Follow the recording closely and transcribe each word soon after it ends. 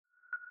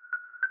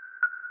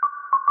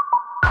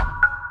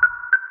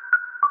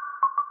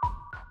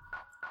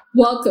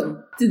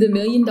Welcome to the $1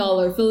 Million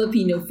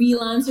Filipino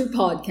Freelancer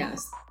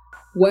Podcast,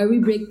 where we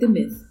break the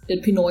myth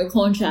that Pinoy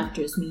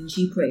contractors mean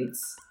cheap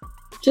rates.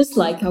 Just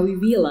like how we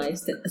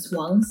realized that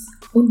aswangs,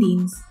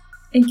 undins,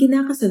 and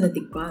kinakasal na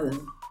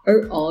tikbalang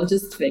are all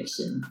just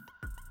fiction.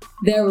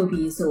 There will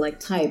be a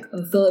select type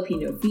of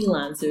Filipino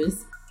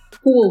freelancers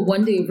who will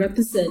one day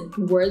represent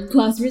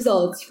world-class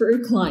results for our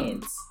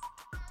clients.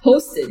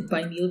 Hosted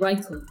by Neil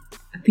Reichel,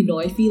 a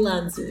Pinoy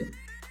freelancer,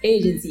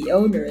 agency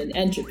owner, and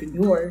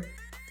entrepreneur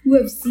who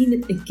have seen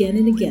it again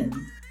and again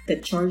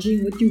that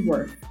charging what you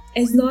worth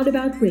is not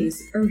about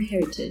race or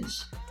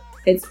heritage.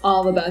 It's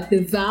all about the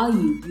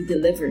value you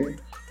deliver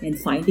and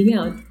finding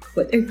out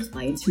what our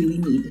clients really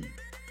need.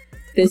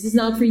 This is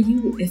not for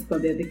you if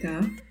pabebe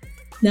ka,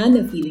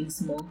 nana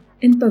feelings mo,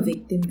 and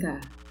pavictim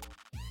ka.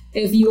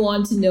 If you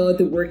want to know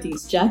the working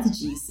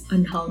strategies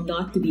on how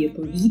not to be a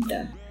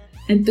purita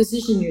and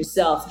position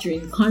yourself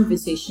during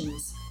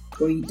conversations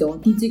where you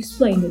don't need to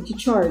explain what you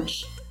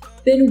charge,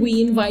 then we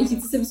invite you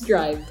to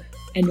subscribe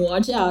and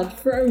watch out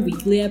for our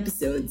weekly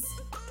episodes.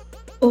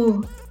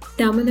 Oh,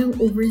 tama ng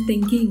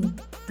overthinking.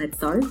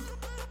 Let's start?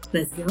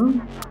 Let's go.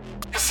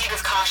 Proceed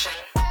with caution.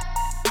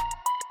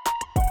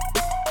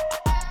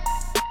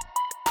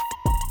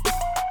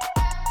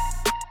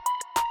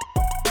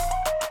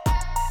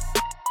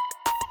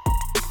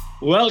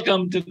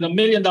 Welcome to the $1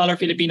 Million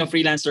Filipino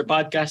Freelancer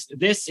Podcast.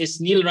 This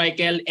is Neil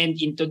Reichel, and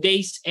in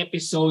today's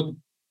episode,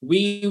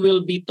 we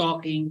will be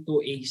talking to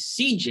a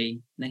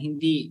CJ na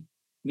hindi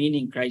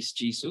meaning Christ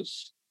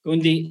Jesus,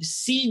 kundi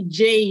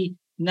CJ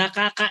na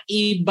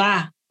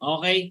kakaiba.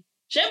 Okay?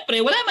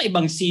 Siyempre, wala mang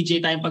ibang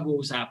CJ tayong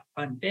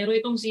pag-uusapan. Pero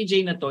itong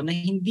CJ na to, na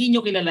hindi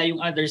nyo kilala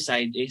yung other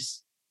side is,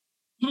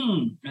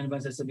 ano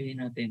ba sasabihin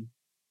natin?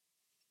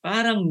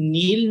 Parang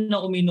Neil na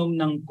uminom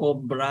ng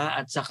Cobra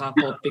at saka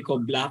Kopi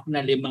Ko Black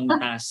na 5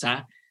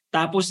 tasa.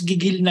 Tapos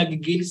gigil na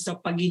gigil sa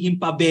pagiging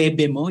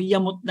pabebe mo,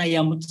 yamot na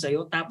yamot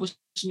sa'yo, tapos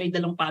may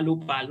dalang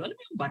palo-palo. Alam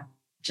mo yung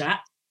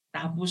batya?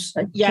 Tapos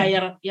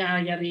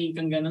yayari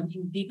kang ganon,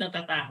 hindi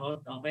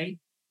natatakot, okay?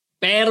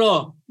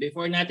 Pero,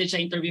 before natin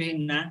siya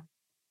interviewin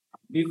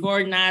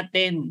before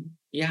natin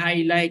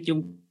i-highlight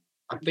yung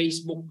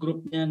Facebook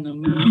group niya na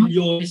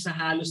milyones sa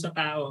halos na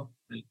tao,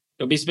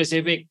 to be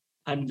specific,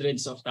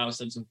 hundreds of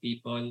thousands of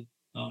people,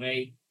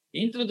 okay?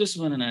 Introduce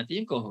muna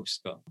natin yung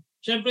co-host ko.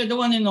 Siyempre, the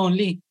one and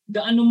only,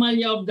 the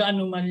anomalya of the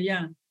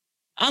anomalya.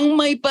 Ang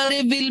may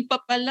pa-reveal pa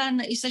pala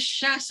na isa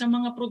siya sa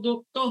mga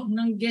produkto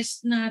ng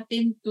guest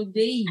natin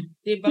today.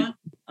 Diba?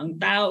 Ang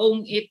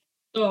taong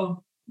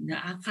ito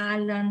na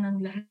akala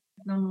ng lahat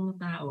ng mga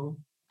tao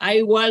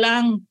ay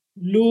walang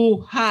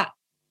luha.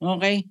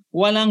 Okay?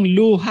 Walang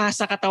luha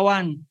sa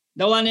katawan.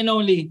 The one and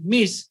only,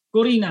 Miss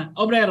Corina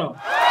Obrero.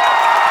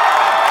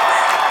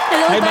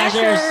 Hello, Hi,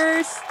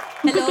 Bashers!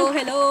 Hello.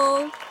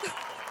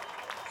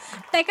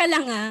 Teka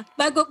lang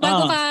bago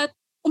ka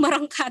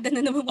umarangkada na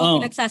naman mo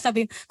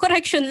pinagsasabi.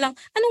 Correction lang.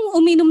 Anong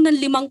uminom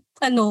ng 5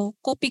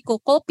 kopi ko?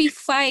 Coffee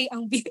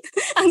ang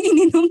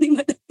ininom ni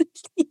Madam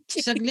CJ.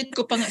 Saglit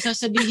ko pa nga,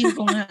 sasabihin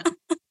ko nga.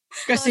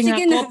 Kasi nga,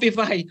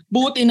 Coffee.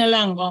 Buti na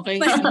lang, okay?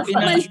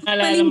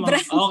 Maling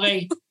brand.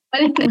 Okay.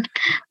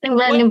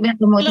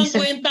 Walang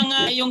kwenta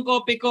nga yung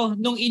kopi ko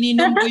nung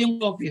ininom ko yung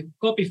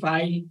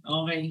Coffee.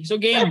 Okay. So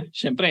game,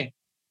 syempre.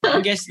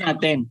 Ang guest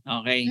natin,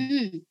 okay?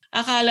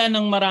 Akala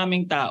ng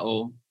maraming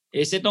tao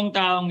is itong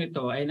taong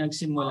ito ay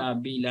nagsimula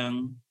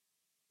bilang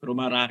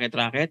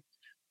rumaraket-raket.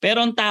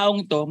 Pero ang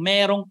taong ito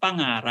merong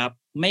pangarap,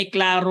 may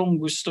klarong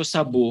gusto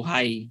sa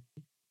buhay.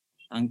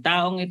 Ang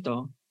taong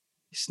ito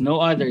is no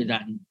other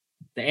than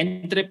the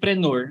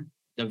entrepreneur,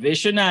 the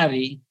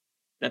visionary,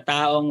 the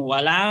taong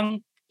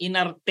walang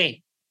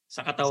inarte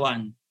sa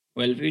katawan.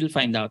 Well, we'll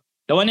find out.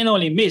 The one and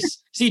only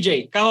Miss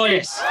CJ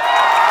Cajoles.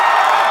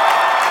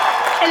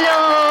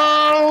 Hello!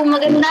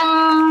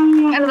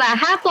 Magandang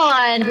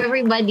hapon,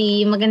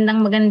 everybody.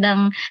 Magandang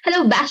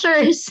hello,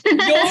 Bashers!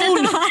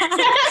 Yun!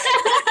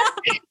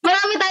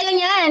 Marami tayo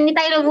niyan. Hindi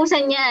tayo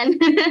nabusan yan.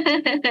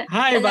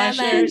 Hi,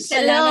 Bashers!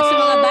 Salamat sa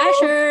mga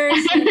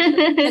Bashers.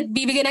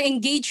 Nagbibigay ng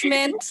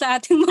engagement sa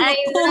ating mga I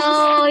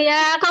know,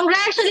 yeah.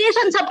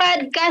 Congratulations sa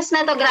podcast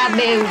na to.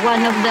 Grabe,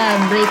 one of the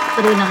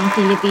breakthrough ng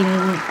Philippine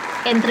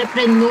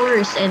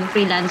entrepreneurs and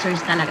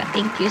freelancers talaga.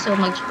 Thank you so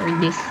much for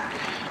this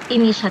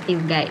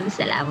initiative, guys.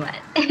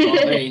 Salamat.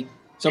 Okay.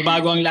 So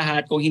bago ang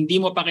lahat, kung hindi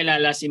mo pa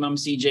kilala si Ma'am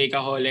CJ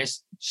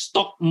Cajoles,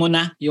 stalk mo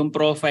na yung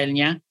profile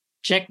niya.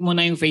 Check mo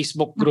na yung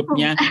Facebook group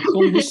niya.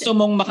 Kung gusto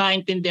mong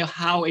makaintindi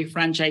how a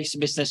franchise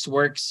business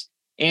works,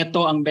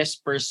 ito ang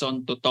best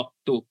person to talk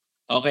to.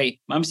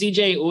 Okay. Ma'am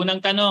CJ, unang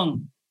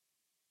tanong.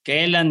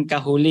 Kailan ka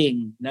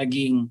huling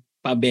naging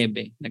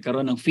pabebe?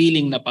 Nagkaroon ng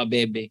feeling na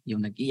pabebe?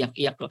 Yung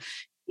nag-iyak-iyak ko.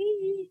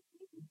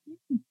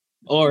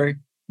 Or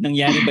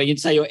nangyari ba yun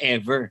sa'yo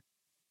ever?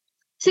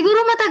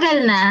 Siguro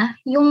matagal na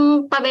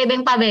yung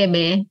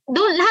pabebeng-pabebe.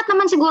 Doon lahat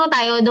naman siguro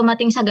tayo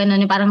dumating sa ganun,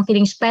 yung parang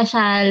feeling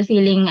special,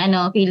 feeling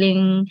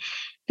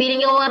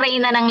yung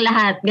reyna ng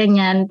lahat,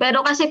 ganyan.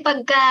 Pero kasi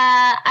pagka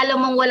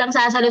alam mong walang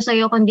sasalo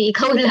sa'yo kundi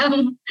ikaw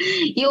lang,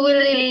 you will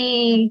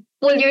really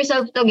pull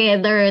yourself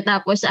together.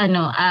 Tapos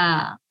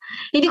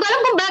Hindi ko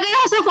alam kung bagay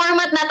ako sa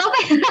format na to.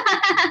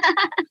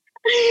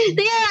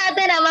 Tingnan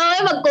natin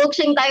mamaya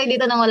mag-coaching tayo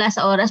dito nang wala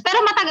sa oras.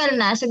 Pero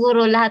matagal na,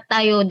 siguro lahat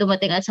tayo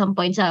dumating at some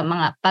point sa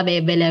mga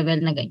pabebe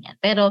level na ganyan.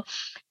 Pero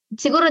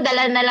siguro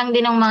dala na lang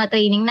din ng mga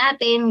training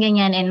natin,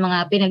 ganyan, and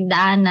mga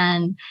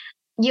pinagdaanan.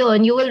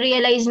 Yun, you will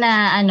realize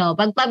na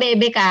pag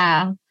pabebe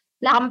ka,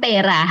 wala kang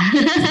pera.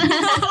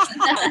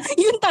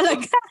 Yun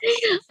talaga.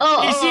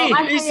 Oo.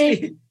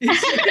 Easy.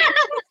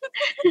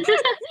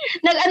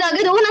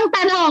 Agad unang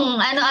tanong,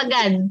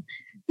 agad?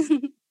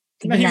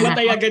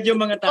 Nahimatay agad yung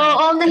mga tao.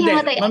 Oo,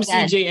 nahimatay agad. Ma'am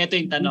CJ, ito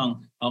yung tanong.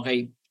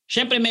 Okay.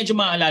 Siyempre, medyo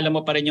maalala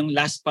mo pa rin yung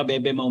last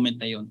pabebe moment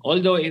na yun.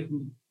 Although, if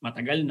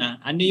matagal na,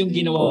 ano yung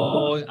ginawa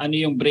mo, ano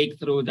yung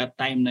breakthrough that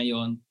time na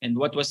yun, and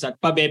what was that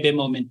pabebe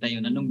moment na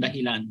yun? Anong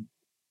dahilan?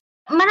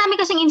 Marami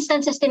kasing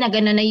instances din na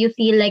gano'n na you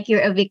feel like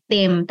you're a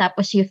victim,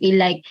 tapos you feel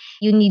like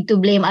you need to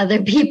blame other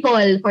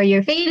people for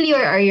your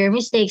failure or your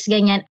mistakes,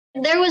 ganyan.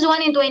 There was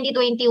one in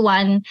 2021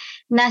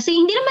 na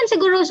hindi naman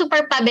siguro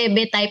super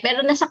pabebe type,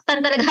 pero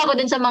nasaktan talaga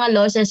ako dun sa mga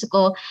losses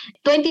ko.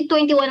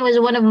 2021 was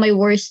one of my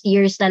worst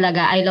years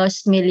talaga. I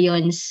lost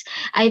millions.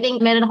 I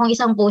think meron akong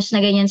isang post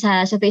na ganyan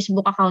sa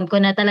Facebook account ko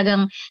na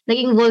talagang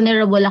naging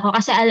vulnerable ako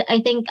kasi I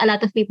think a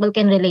lot of people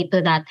can relate to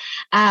that.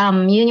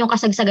 Yun yung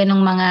kasagsagan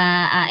ng mga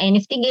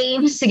NFT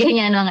games,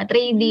 ganyan, mga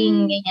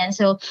trading, ganyan.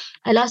 So,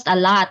 I lost a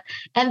lot.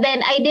 And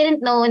then, I didn't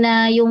know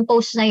na yung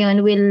post na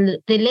yun will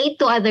relate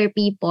to other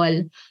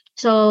people.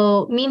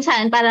 So,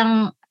 minsan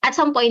parang at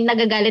some point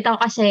nagagalit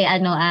ako kasi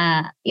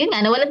yun nga,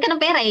 nawalan ka ng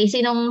pera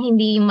sinong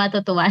hindi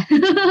matutuwa.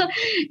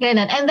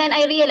 Ganun. And then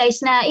I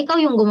realized na ikaw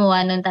yung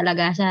gumawa nun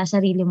talaga sa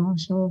sarili mo.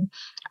 So,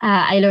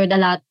 I learned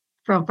a lot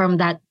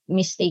from that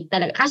mistake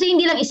talaga. Kasi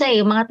hindi lang isa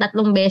mga 3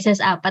 beses,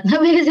 4 na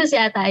beses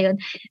yata yun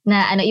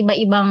na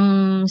iba-ibang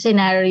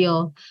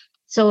scenario.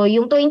 So,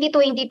 yung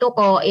 2022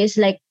 ko is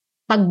like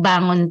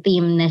pagbangon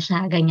team na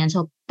siya, ganyan.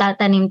 So,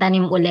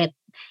 tatanim-tanim ulit.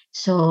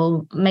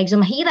 So,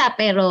 medyo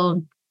mahirap pero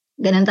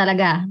ganun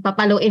talaga.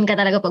 Papaluin ka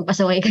talaga pag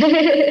pasaway ka.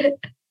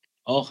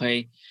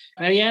 Okay.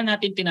 Kaya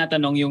natin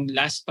tinatanong yung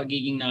last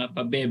pagiging na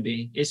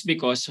pabebe is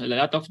because a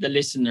lot of the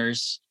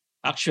listeners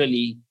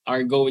actually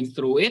are going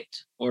through it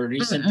or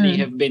recently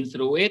have been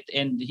through it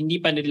and hindi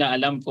pa nila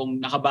alam kung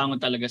nakabangon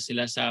talaga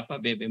sila sa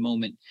pabebe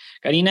moment.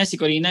 Kanina si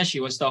Corina,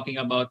 she was talking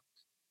about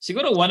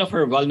siguro one of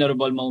her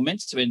vulnerable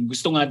moments when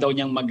gusto nga daw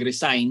niyang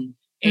mag-resign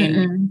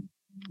and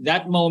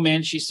that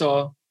moment she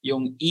saw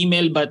yung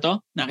email ba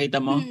to? Nakita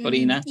mo,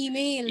 Corina?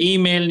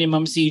 Email ni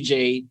Ma'am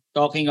CJ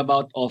talking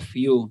about off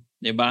you.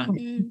 Diba?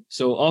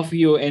 So off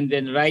you and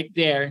then right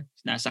there,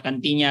 nasa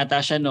kantin yata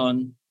siya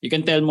noon. You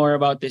can tell more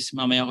about this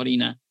mamaya,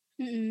 Corina.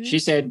 She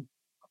said,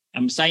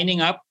 I'm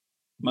signing up,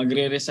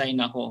 magre-resign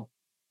ako.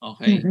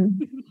 Okay?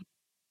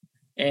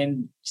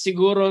 And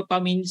siguro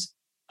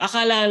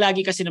akala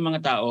lagi kasi ng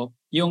mga tao,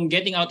 yung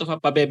getting out of a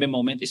pabebe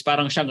moment is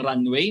parang siyang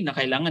runway na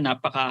kailangan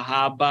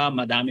napakahaba,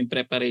 madaming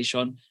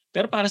preparation.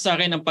 Pero para sa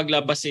akin, ang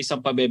paglabas sa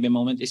isang pabebe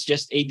moment is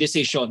just a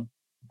decision.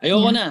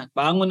 Ayoko na,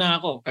 bangon na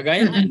ako.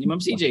 Kagaya nga ni Ma'am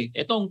CJ,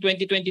 etong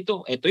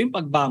 2022, ito yung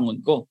pagbangon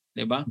ko.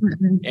 Diba?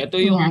 Ito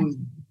yung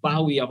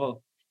bawi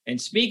ako. And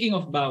speaking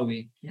of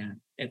bawi,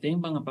 ito yung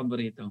mga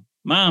paborito.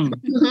 Ma'am,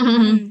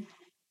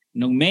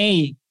 nung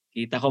May,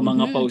 kita ko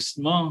mga post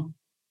mo.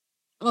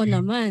 Oh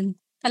naman.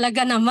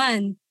 Talaga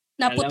naman.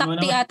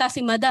 Naputakti ata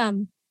si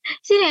Madam.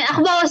 Sino? Ako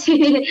ba o si...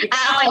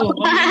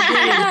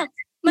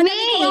 Madam,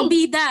 ikaw ang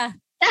bida.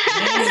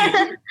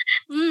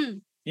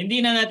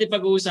 Hindi na natin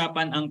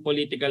pag-uusapan ang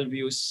political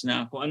views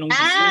na kung anong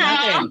gusto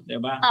natin,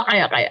 diba?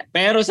 Okay.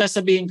 Pero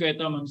sasabihin ko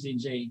ito, Ma'am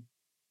CJ.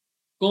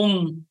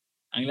 Kung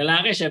ang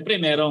lalaki, syempre,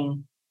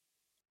 merong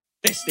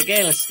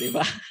testicles,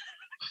 diba?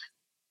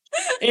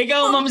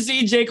 Ikaw, Ma'am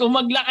CJ, kung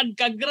maglakad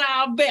ka,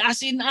 grabe,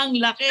 as in ang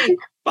laki.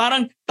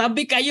 Parang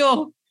tabi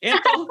kayo.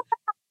 Ito,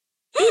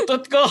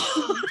 tutot ko.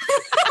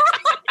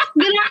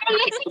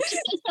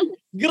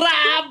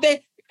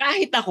 Grabe.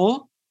 Kahit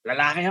ako,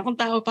 lalaki akong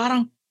tao,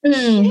 parang,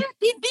 shit,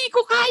 hindi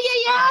ko kaya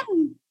yan.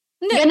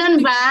 Ganon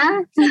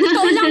ba?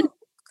 Totoo lang,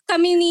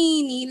 kami ni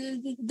Neil,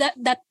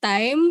 that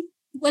time,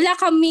 wala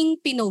kaming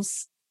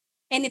pinost.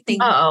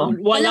 Anything.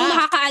 Walang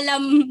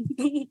makakaalam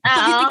ng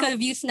political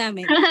views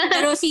namin.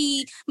 Pero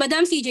si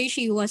Madam CJ,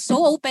 she was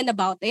so open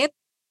about it.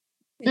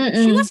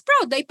 She was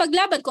proud.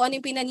 Ipaglaban ko ano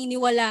yung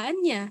pinaniniwalaan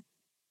niya.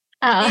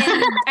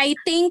 And I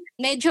think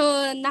medyo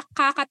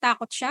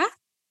nakakatakot siya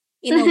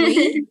in a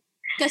way.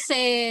 Kasi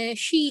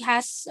she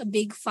has a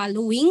big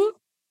following.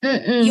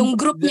 Yung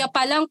group niya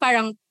pa lang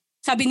parang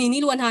sabi ni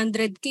Neil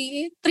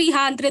 100k,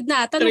 300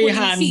 na ata.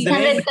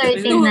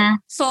 330 na.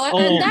 So,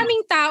 ang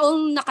daming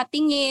taong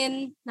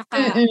nakatingin,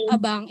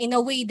 nakaabang in a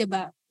way,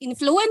 diba?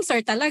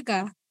 Influencer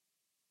talaga.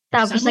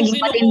 Tapos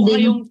naging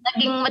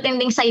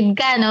matinding side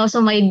ka, no?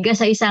 Sumaid ka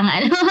sa isang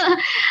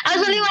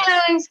Actually,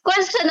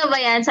 question na ba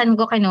yan? Saan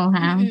ko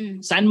kinuha?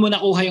 Saan mo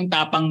nakuha yung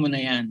tapang mo na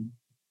yan?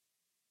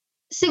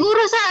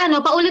 Siguro sa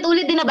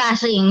paulit-ulit din na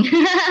bashing.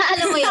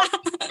 Alam mo yun?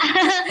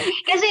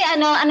 Kasi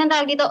anong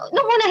tawag dito,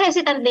 nung una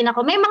hesitant din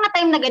ako. May mga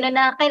time na gano'n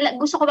na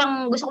gusto ko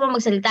bang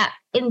magsalita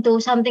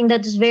into something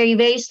that is very,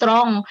 very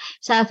strong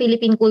sa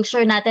Philippine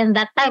culture natin.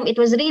 That time,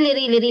 it was really,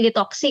 really, really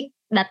toxic.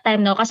 That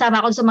time, no? Kasama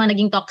ako sa mga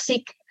naging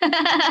toxic.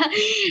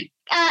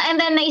 And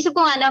then, naisip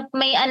ko nga na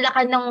may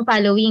anlakan ng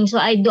following.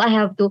 So, I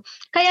have to.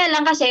 Kaya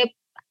lang kasi,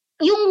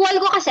 yung wall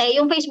ko kasi,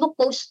 yung Facebook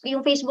post,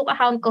 yung Facebook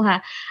account ko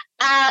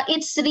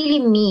it's really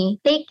me.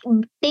 Take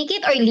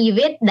it or leave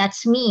it,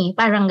 that's me.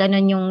 Parang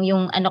ganun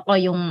yung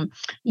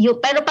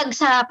pero pag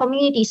sa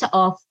community, sa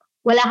off,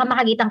 wala kang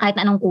makakitang kahit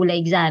anong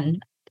kulay dyan.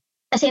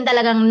 Kasi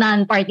talagang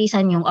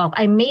non-partisan yung off.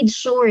 I made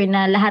sure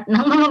na lahat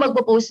ng mga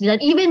magpo-post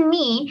dyan, even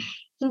me,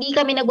 hindi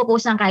kami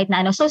nagpo-post ng kahit na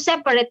So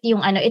separate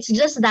yung it's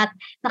just that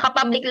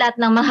naka-public lahat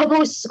ng mga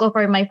posts ko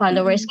for my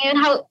followers.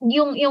 Ngayon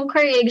yung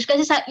courage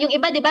kasi yung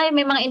iba 'di ba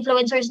may mga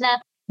influencers na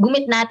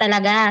gumit na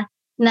talaga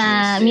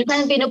na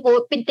minsan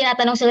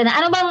tinatanong sila na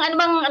ano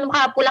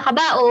ka pula ka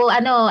ba o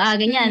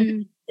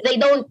ganyan. They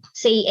don't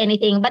say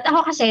anything. But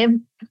ako kasi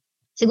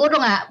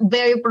siguro nga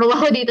very pro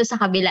ako dito sa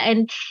kabila,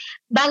 and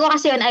bago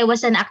kasi yun, I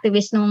was an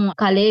activist nung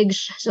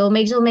college. So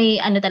may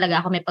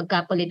talaga ako, may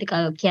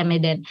pagka-political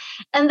kiame din.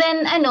 And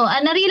then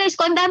na-realize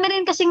ko, ang dami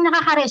rin kasing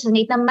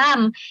nakaka-resonate na,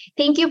 ma'am,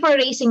 thank you for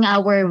raising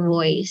our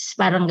voice.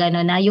 Parang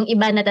gano'n na, yung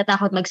iba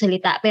natatakot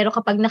magsalita. Pero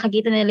kapag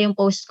nakakita nila yung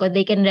post ko,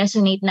 they can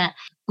resonate na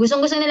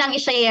gustong-gusto nilang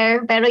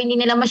i-share, pero hindi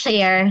nila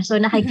ma-share. So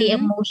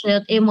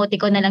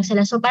nakiki-emoticon na lang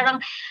sila. So parang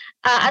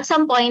at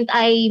some point,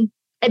 I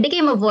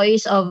became a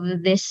voice of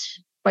this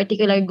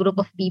particular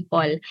group of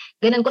people.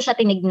 Ganun ko siya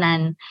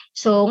tinignan.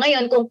 So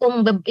ngayon,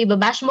 kung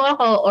ibabash mo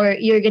ako or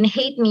you're gonna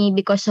hate me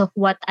because of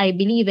what I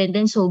believe in,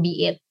 then so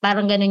be it.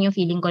 Parang ganun yung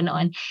feeling ko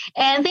noon.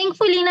 And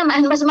thankfully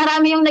naman, mas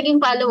marami yung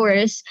naging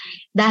followers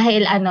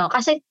dahil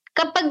kasi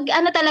kapag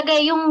talaga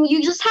yung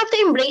you just have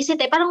to embrace it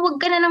parang wag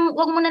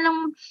mo na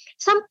lang,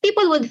 some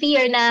people would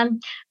fear na,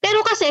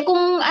 pero kasi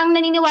kung ang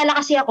naniniwala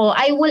kasi ako,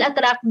 I will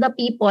attract the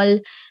people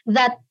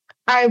that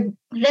are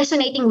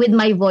resonating with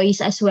my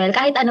voice as well.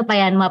 Kahit ano pa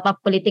yan, mga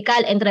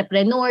political,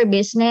 entrepreneur,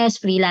 business,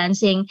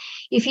 freelancing.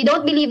 If you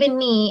don't believe in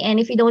me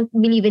and if you don't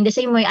believe in the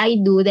same way I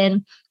do,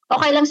 then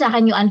okay lang sa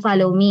akin you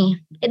unfollow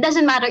me. It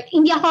doesn't matter.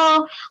 Hindi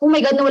ako, oh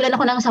my God, nawalan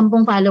ako ng 10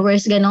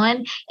 followers,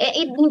 gano'n.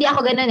 Hindi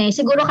ako gano'n eh.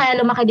 Siguro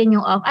kaya lumaki din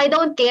yung off. I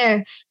don't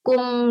care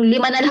kung 5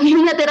 na lang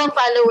yung natirang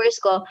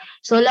followers ko.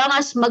 So long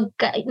as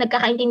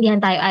nagkakaintindihan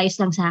tayo, ayos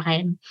lang sa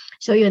akin.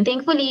 So yun,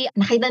 thankfully,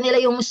 nakita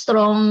nila yung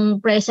strong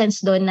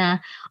presence doon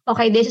na,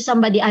 okay, this is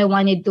somebody I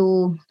wanted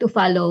to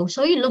follow.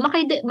 So yun,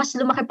 mas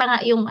lumaki pa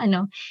nga yung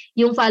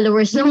yung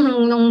followers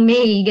nung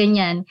May,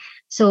 ganyan.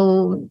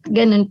 So,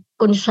 ganun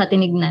ko siya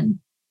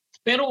tinignan.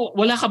 Pero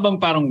wala ka bang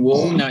parang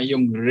na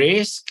yung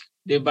risk,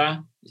 'di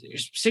ba?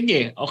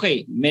 Sige,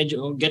 okay,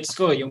 medyo gets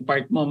ko yung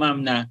part mo,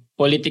 ma'am, na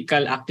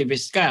political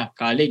activist ka,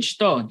 college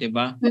to, 'di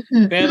ba?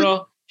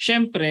 Pero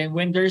syempre,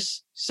 when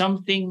there's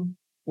something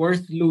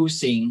worth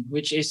losing,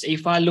 which is a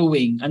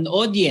following, an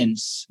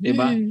audience, 'di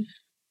ba?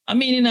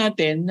 Aminin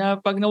natin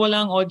na pag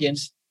nawala ang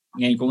audience,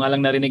 ngayon ko nga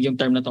lang narinig yung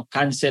term na to,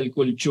 cancel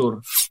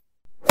culture.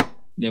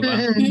 'Di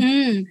ba?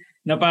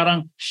 Na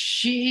parang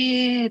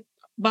shit,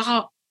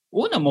 baka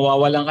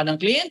mawawalan ka ng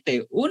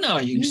kliyente.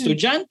 Yung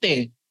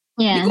estudyante.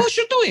 Yeah.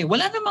 Negosyo to eh.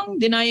 Wala namang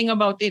denying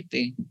about it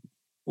eh.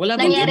 Wala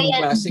bang ganung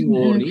klaseng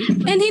worry?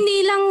 And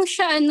hindi lang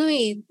siya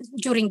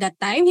during that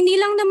time, hindi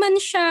lang naman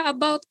siya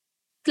about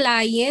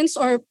clients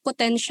or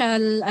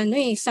potential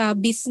sa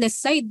business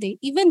side eh.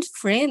 Even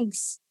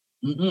friends.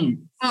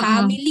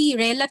 Family,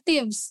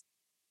 relatives.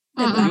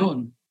 Diba?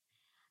 Yun.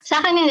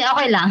 Sa akin hindi,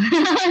 okay lang.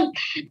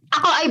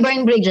 Ako, I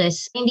burn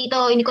bridges. Hindi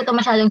ko to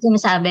masyadong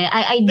sinasabi.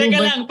 I do.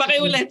 Teka lang,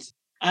 pakiulit.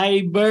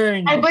 I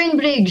burn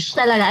bridge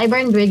talaga. I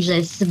burn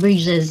bridges,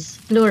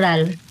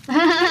 plural.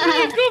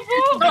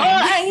 Oo,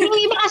 yung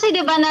iba kasi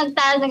 'di ba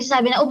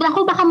nagsasabi na,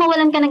 naku, baka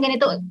mawalan ka ng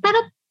ganito.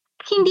 Pero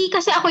hindi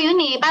kasi ako yun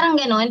eh. Parang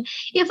gano'n.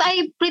 If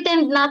I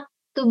pretend not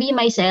to be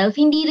myself,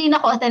 hindi rin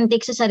ako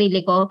authentic sa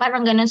sarili ko.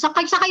 Parang gano'n.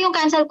 Saka yung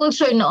cancel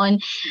culture noon,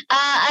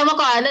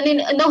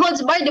 no holds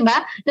barred, di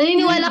ba?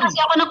 Naniniwala kasi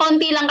ako na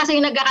konti lang kasi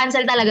yung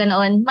nagka-cancel talaga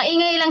noon.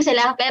 Maingay lang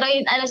sila, pero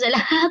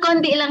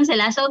konti lang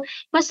sila. So,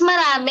 mas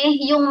marami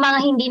yung mga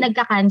hindi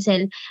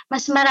nagka-cancel.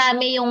 Mas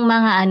marami yung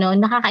mga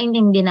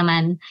nakakaintindi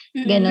naman.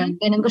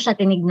 Gano'n. Gano'n ko siya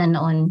tinignan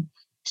noon.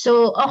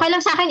 So, okay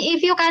lang sa akin. If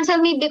you cancel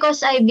me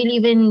because I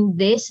believe in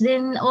this,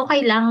 then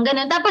okay lang.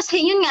 Ganun. Tapos,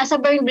 yun nga, sa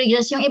burn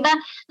bridges, yung iba,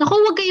 naku,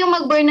 huwag kayong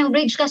mag-burn ng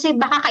bridge kasi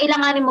baka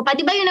kailanganin mo pa.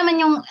 Di ba yun naman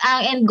yung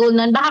end goal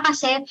nun? Baka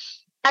kasi,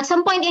 at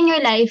some point in your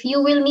life, you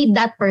will need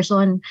that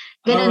person.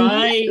 Ganun.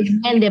 Alright.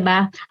 Di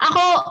ba?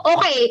 Ako,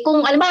 okay,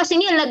 kung, alam mo,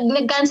 si Neil,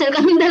 nag-cancel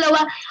kami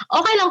dalawa,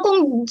 okay lang.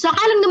 Kung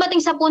sakalang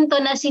dumating sa punto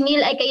na si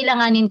Neil ay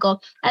kailanganin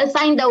ko, I'll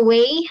find a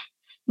way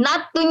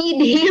not to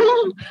need him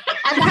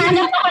at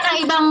hanap ako ng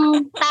ibang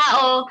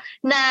tao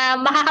na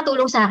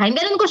makakatulong sa akin.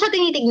 Ganun ko siya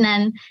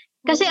tinitignan.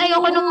 Kasi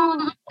ayoko nung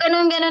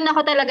ganun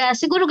ako talaga.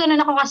 Siguro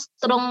ganun ako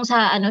ka-strong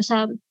sa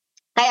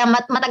Kaya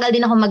matagal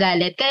din ako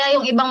magalit. Kaya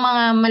yung ibang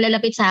mga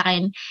malalapit sa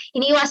akin,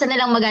 iniiwasan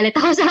nilang magalit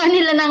ako sa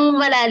kanila ng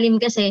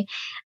malalim kasi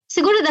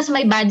siguro that's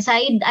my bad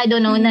side. I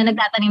don't know, na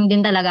nagtatanim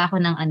din talaga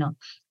ako ng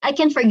I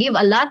can forgive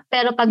a lot,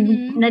 pero pag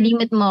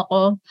na-limit mo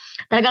ako,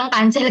 talagang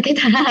cancel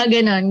kita na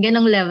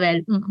ganong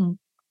level.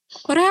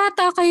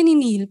 Parata kayo ni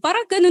Neil.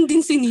 Parang ganun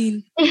din si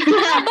Neil.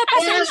 Mahaba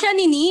pasensya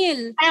ni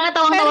Neil. Kaya nga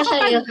tawang-tawa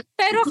siya.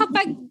 Pero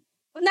kapag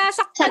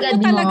nasaktan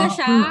mo talaga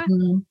siya,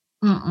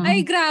 ay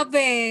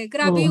grabe.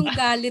 Grabe yung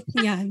galit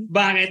niyan.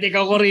 Bakit?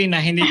 Ikaw,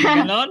 Corina, hindi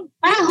ka ganon?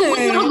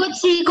 Hugot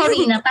si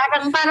Corina.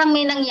 Parang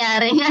may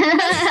nangyari.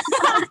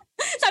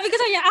 Sabi ko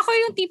sa niya, ako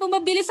yung tipo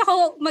mabilis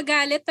ako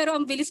magalit pero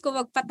ang bilis ko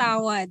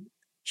magpatawad.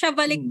 Siya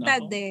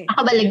baliktad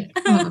Ako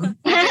baligtad.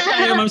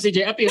 Tayo, Ma'am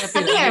CJ. Appear.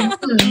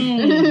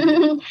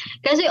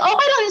 Kasi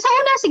okay lang. Sa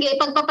una, sige,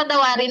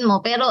 pagpapatawarin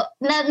mo. Pero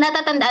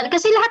natatandaan.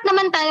 Kasi lahat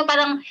naman tayo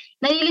parang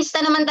nalilista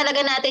naman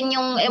talaga natin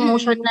yung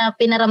emotion na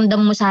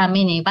pinaramdam mo sa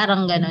amin eh.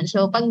 Parang ganon.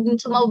 So, pag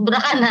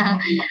sumobra ka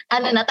na,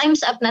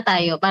 time's up na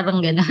tayo.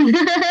 Parang ganon.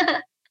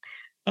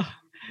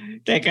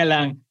 Teka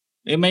lang.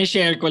 May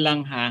share ko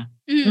lang ha.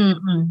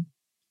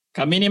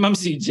 Kami ni Ma'am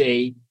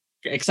CJ,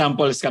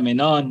 examples kami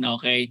noon,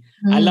 okay?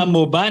 Alam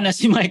mo ba na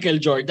si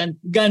Michael Jordan,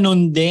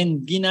 ganun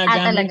din.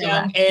 Ginagamit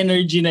niya ang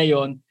energy na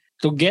yon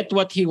to get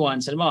what he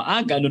wants. Alam mo,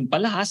 ganun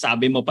pala ha,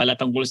 sabi mo pala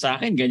tungkol sa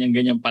akin,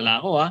 ganyan-ganyan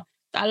pala ako ha.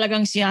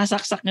 Talagang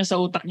sinasaksak niya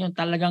sa utak niyo,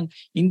 talagang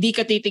hindi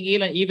ka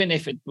titigilan even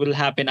if it will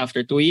happen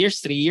after 2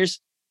 years, 3 years,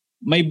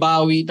 may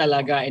bawi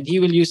talaga and he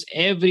will use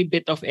every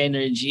bit of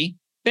energy.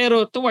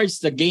 Pero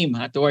towards the game.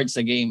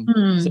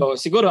 So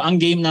siguro ang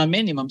game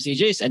namin ni Ma'am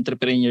CJ is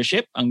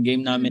entrepreneurship. Ang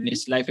game namin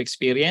is life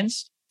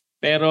experience.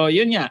 Pero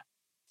yun nga.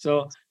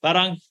 So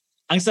parang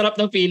ang sarap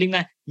ng feeling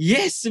na,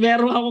 yes,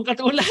 meron akong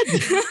katulad.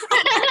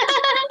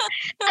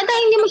 At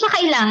hindi mo siya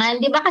kailangan,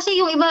 di ba? Kasi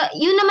yung iba,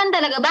 yun naman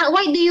talaga,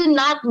 why do you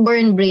not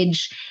burn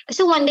bridge?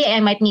 Kasi one day I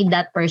might need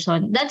that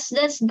person. That's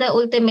the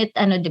ultimate,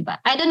 di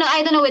ba? I don't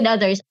know with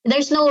others.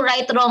 There's no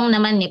right, wrong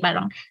naman eh.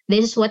 Parang,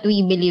 this is what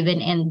we believe in.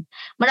 And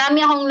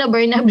marami akong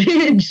na-burn na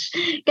bridge.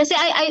 Kasi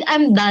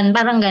I'm done.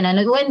 Parang ganun.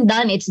 When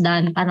done, it's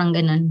done. Parang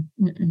ganun.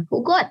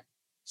 Hugot.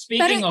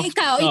 Speaking of,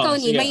 ikaw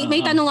ni,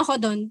 may tanong ako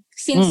doon.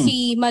 Since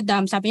si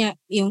Madam, sabi niya,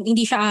 yung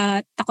hindi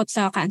siya takot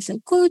sa cancel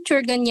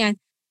culture, ganyan.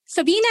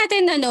 Sabihin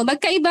natin,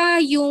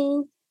 magkaiba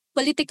yung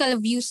political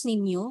views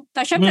ninyo.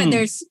 Tapos syempre,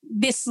 there's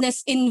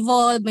business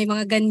involved, may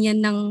mga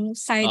ganyan ng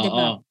side,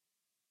 diba?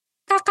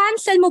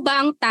 Kakancel mo ba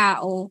ang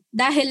tao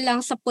dahil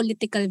lang sa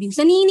political views?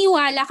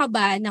 Naniniwala ka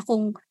ba na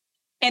kung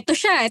ito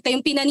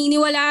yung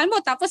pinaniniwalaan mo,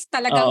 tapos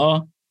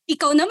talagang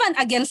ikaw naman,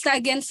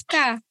 against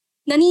ka.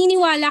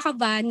 Naniniwala ka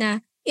ba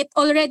na it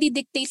already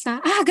dictates na,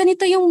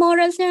 ganito yung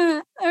morals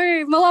niya,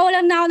 or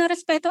mawawalan na ako ng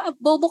respeto,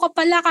 bobo ka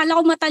pala, kala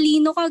ko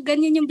matalino ka,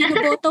 ganyan yung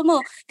binoboto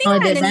mo.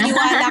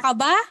 Naniniwala ka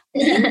ba?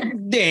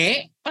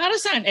 Hindi. Para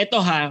saan? Ito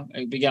ha,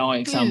 bigyan ko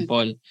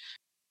example.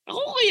 Ako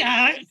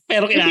kaya,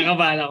 pero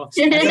kinakabahan ako.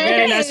 At the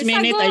very last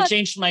minute, I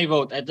changed my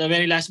vote. At the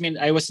very last minute,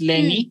 I was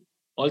Lenny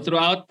all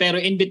throughout, pero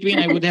in between,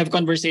 I would have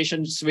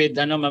conversations with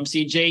Ma'am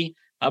CJ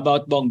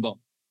about Bongbong.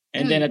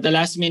 And then at the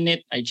last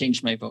minute, I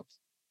changed my vote.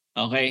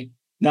 Okay?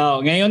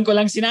 Now, ngayon ko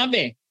lang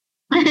sinabi.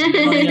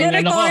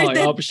 Yung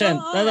option.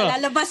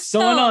 Lalabas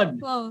to. Sumunod.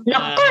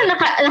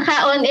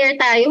 Naka-on air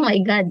tayo. My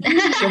God.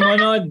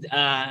 Sumunod,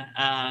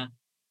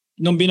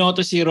 nung binoto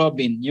si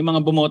Robin, yung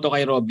mga bumoto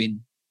kay Robin,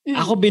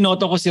 ako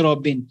binoto ko si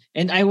Robin.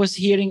 And I was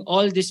hearing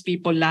all these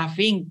people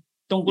laughing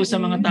tungkol sa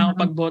mga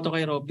taong pagboto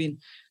kay Robin.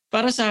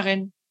 Para sa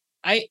akin,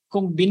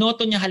 kung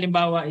binoto niya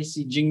halimbawa ay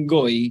si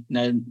Jinggoy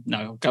na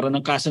nagkaroon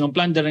ng kaso ng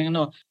plundering,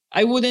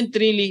 I wouldn't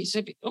really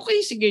sabi,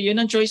 okay, sige, yun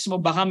ang choice mo.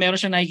 Baka meron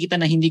siyang nakikita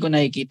na hindi ko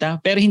nakikita.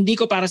 Pero hindi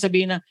ko para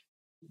sabihin na,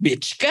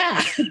 bitch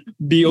ka,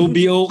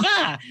 B.O.B.O.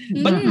 ka.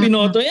 Ba't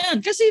binoto yan?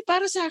 Kasi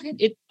para sa akin,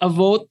 a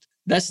vote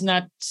does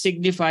not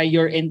signify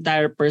your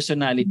entire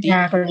personality.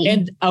 Exactly.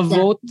 And a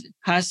vote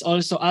has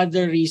also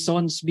other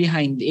reasons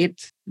behind it.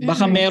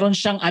 Baka meron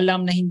siyang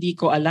alam na hindi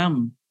ko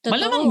alam. Totoo.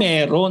 Malamang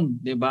meron,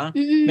 di ba?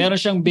 Meron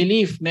siyang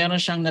belief,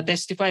 meron siyang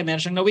na-testify, meron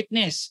siyang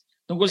na-witness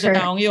tungkol sa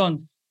taong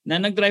yon na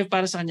nag-drive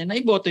para sa kanya,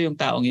 naiboto yung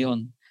taong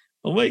yon.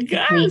 Oh my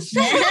gosh!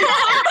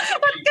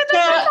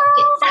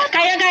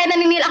 Kaya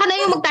naninil. Ako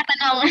na yung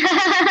magtatanong.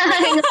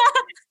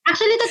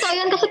 Actually, totoo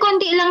yun kasi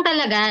konti lang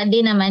talaga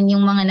din naman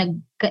yung mga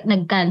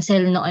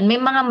nag-cancel noon. May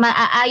mga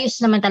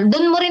maaayos naman talaga.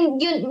 Doon mo rin,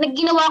 yun,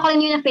 ginawa ko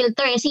rin yun na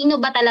filter eh. Sino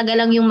ba talaga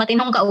lang yung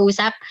matinong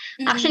kausap?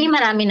 Actually,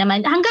 marami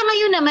naman. Hanggang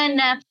ngayon naman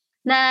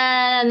na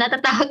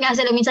natatakot nga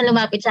sila minsan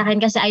lumapit sa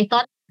akin kasi I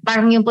thought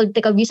parang yung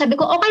political view. Sabi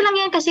ko, okay lang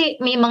yan kasi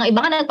may mga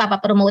iba nga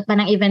nagpapapromote pa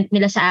ng event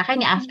nila sa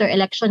akin after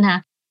election ha.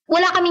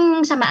 Wala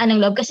kaming samaan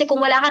ng loob kasi kung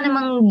wala ka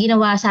namang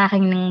ginawa sa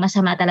akin ng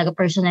masama talaga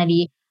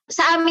personally.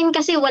 Sa amin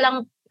kasi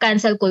walang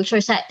cancel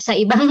culture, sa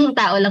ibang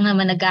tao lang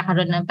naman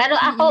nagkakaroon ng. Pero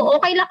ako,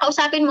 okay lang,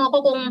 kausapin mo ako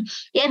kung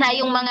yan ha,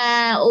 yung mga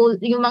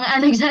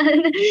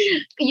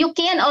you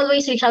can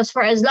always reach out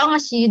for as long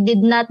as you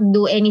did not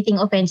do anything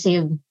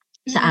offensive.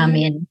 sa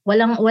amin.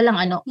 Walang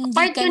ano. Hindi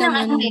Part ka yun ng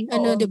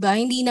naman, diba?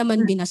 Hindi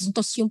naman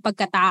binastos yung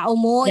pagkatao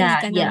mo. Hindi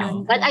ka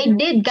naman. But I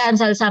did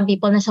cancel some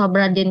people na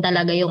sobra din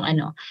talaga yung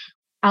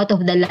out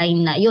of the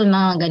line na. Yun,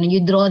 mga ganun.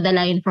 You draw the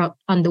line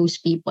on those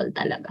people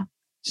talaga.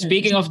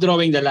 Speaking of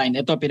drawing the line,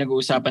 ito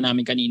pinag-uusapan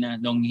namin kanina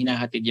nung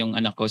hinahatid yung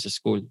anak ko sa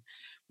school.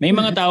 May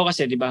mga tao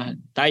kasi, di ba,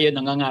 tayo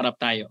nangangarap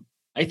tayo.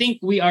 I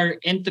think we are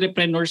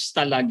entrepreneurs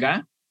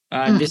talaga,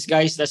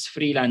 disguised as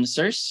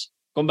freelancers.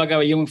 Kumbaga,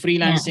 yung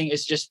freelancing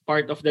is just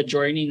part of the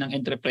journey ng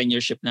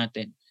entrepreneurship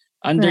natin.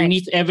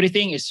 Underneath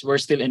everything is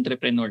we're still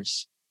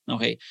entrepreneurs.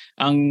 Okay?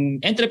 Ang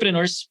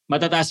entrepreneurs,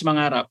 matataas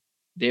mangarap.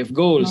 They have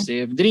goals,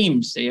 they have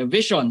dreams, they have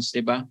visions,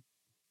 di ba?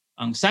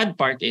 Ang sad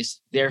part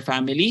is their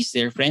families,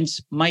 their friends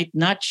might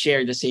not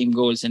share the same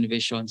goals and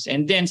visions.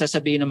 And then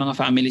sasabihin ng mga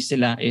families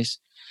nila is,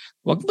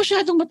 wag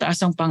masyadong mataas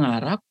ang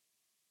pangarap.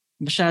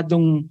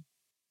 Masyadong...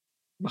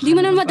 Hindi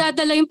mo na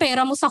madadala yung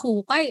pera mo sa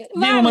hukay.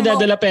 Hindi mo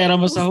madadala pera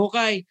mo sa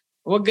hukay.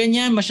 Wag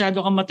ganyan,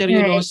 masyado kang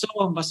materialoso.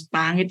 Mas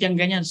pangit yung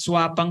ganyan,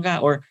 swapang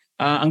ka. Or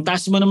ang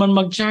taas mo naman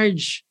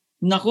mag-charge.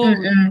 Naku,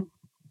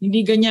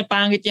 hindi ganyan,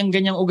 pangit yung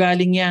ganyang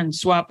ugaling yan.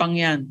 Swapang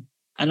yan.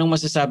 Anong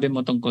masasabi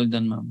mo tungkol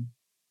doon, ma'am?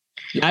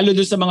 Lalo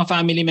doon sa mga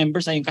family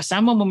members ay yung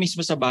kasama mo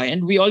mismo sa bahay.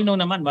 And we all know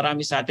naman,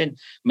 marami sa atin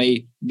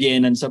may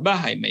biyenan sa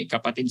bahay, may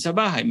kapatid sa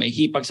bahay, may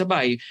hipag sa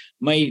bahay,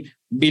 may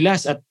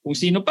bilas at kung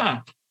sino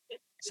pa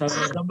sa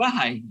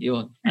bahay.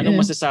 Yun. Anong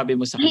masasabi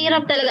mo sa kanila?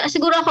 Hirap talaga.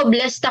 Siguro ako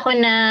blessed ako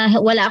na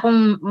wala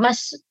akong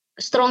mas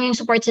strong yung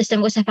support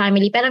system ko sa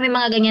family. Pero may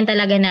mga ganyan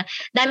talaga na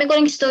dami ko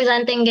ring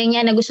estudyante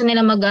ganyan na gusto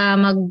nila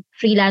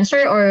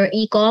mag-freelancer or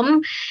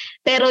e-com.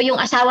 Pero yung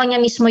asawa niya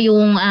mismo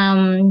yung,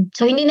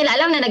 so hindi nila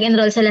alam na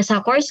nag-enroll sila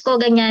sa course ko,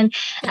 ganyan.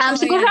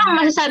 Siguro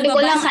ang masasabi ko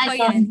lang,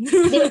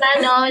 diba,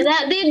 no?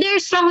 They're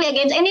strongly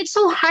against. And it's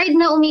so hard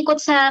na umikot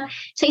sa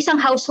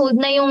isang household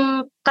na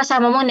yung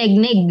kasama mo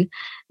neg-neg.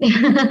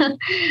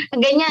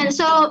 Ganyan.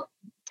 So,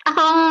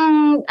 ako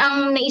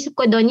ang naisip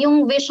ko doon,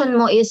 yung vision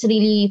mo is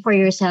really for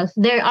yourself.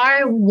 There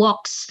are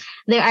walks,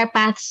 there are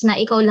paths na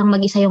ikaw lang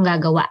mag-isa yung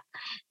gagawa.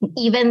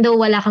 Even though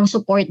wala kang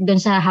support dun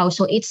sa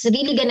household, it's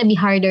really gonna be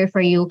harder for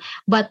you.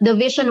 But the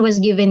vision was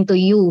given to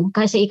you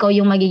kasi ikaw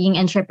yung magiging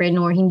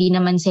entrepreneur, hindi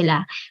naman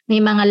sila. May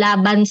mga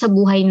laban sa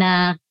buhay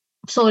na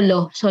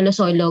solo,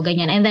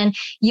 ganyan. And then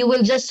you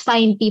will just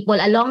find people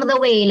along the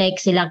way like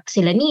sila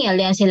Neil,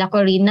 yan, sila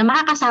Corinne na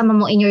makakasama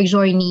mo in your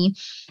journey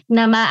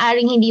na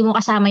maaaring hindi mo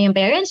kasama yung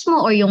parents mo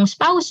or yung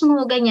spouse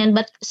mo, ganyan.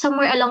 But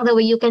somewhere along the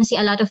way, you can see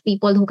a lot of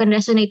people who can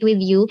resonate with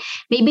you.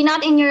 Maybe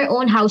not in your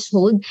own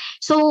household.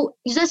 So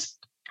just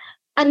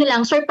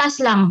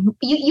surpass lang.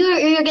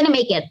 You're gonna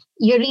make it.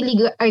 You really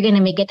are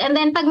gonna make it. And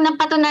then pag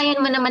napatunayan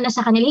mo naman na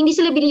sa kanila, hindi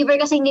sila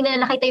believer kasi hindi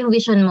nila nakita yung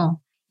vision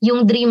mo,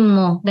 yung dream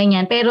mo,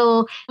 ganyan.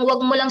 Pero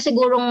wag mo lang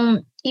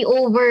sigurong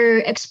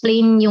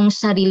i-over-explain yung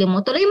sarili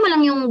mo. Tuloy mo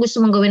lang yung gusto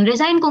mong gawin.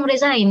 Resign kung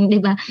resign,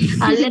 di ba?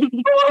 Let's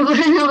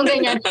go,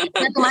 ganyan.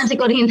 Natumaan si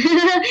Corinne.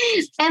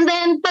 And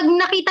then, pag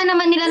nakita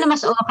naman nila na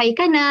mas okay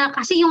ka na,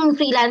 kasi yung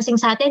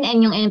freelancing sa atin and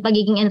yung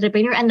pagiging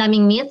entrepreneur, ang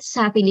daming myths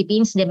sa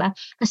Philippines, di ba?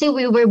 Kasi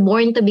we were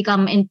born to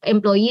become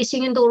employees.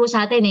 Yun yung turo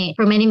sa atin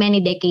for many,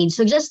 many decades.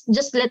 So just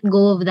let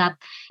go of that.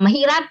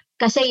 Mahirap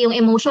kasi yung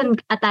emotion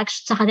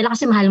attached sa kanila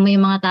kasi mahal mo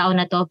yung mga tao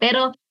na to.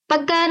 Pero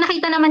pagka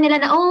nakita naman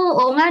nila na,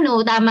 oo nga no,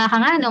 tama ka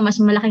nga no, mas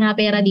malaki nga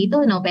pera dito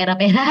no, pera,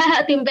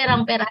 team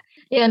pera.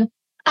 Yun.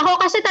 Ako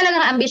kasi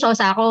talagang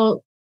ambisyosa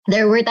ako.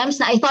 There were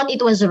times na I thought it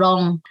was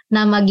wrong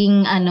na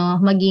maging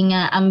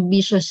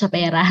ambitious sa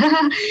pera.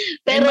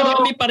 Pero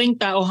marami pa ring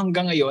tao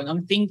hanggang ngayon,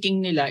 ang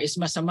thinking nila is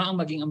masama ang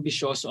maging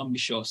ambisyosa.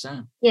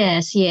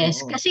 Yes.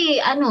 Oo.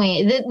 Kasi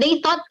they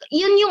thought,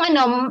 yun yung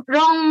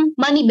wrong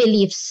money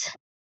beliefs.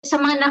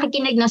 Sa mga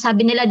nakikinig na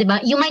sabi nila, di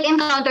ba, you might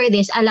encounter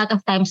this a lot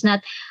of times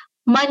that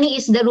money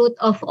is the root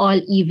of all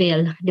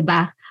evil, di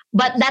ba?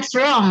 But that's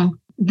wrong.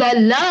 The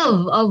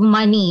love of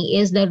money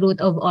is the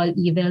root of all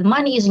evil.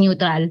 Money is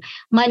neutral.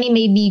 Money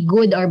may be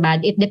good or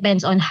bad. It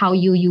depends on how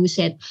you use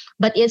it.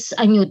 But it's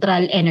a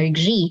neutral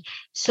energy.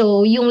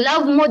 So, yung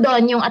love mo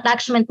doon, yung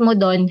attachment mo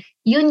doon,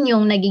 yun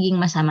yung nagiging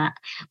masama.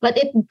 But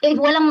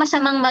walang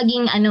masamang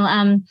maging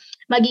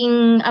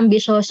maging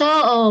ambisyoso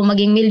o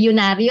maging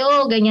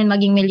milyonaryo, ganyan,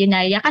 maging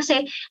milyonarya.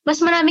 Kasi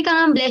mas marami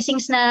kang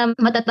blessings na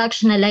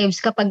matatouch na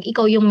lives kapag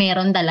ikaw yung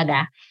meron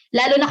talaga.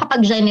 Lalo na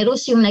kapag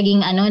generous yung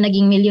naging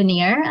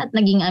millionaire at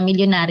naging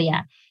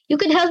milyonarya. You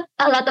could help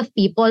a lot of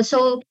people.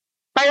 So,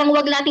 parang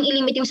wag nating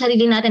ilimit yung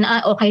sarili natin,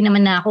 okay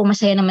naman na ako,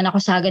 masaya naman ako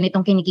sa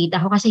ganitong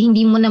kinikita ko kasi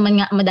hindi mo naman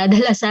nga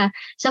madadala sa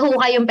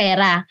hukay yung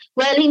pera.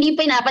 Well, hindi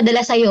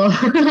pinapadala sa'yo.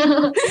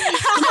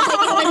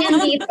 Yan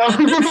dito.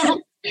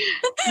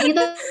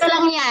 Dito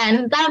lang yan.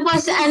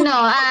 Tapos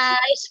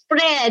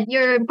spread.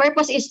 Your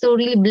purpose is to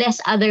really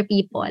bless other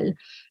people.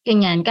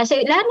 Ganyan.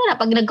 Kasi lalo na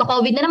pag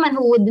nagka-COVID na naman,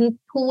 who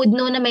would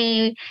know na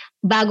may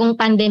bagong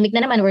pandemic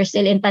na naman, we're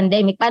still in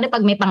pandemic. Paano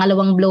pag may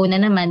pangalawang blow na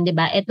naman, di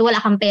ba? At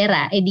wala kang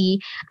pera, di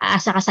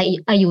aasa ka sa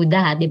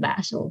ayuda, di ba?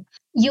 So,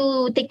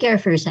 you take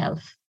care of yourself.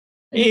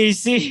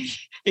 Easy.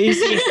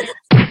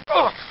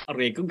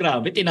 Rico,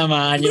 grabe,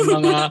 tinamaan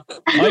yung mga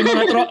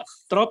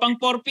tropang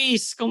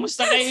 4-piece.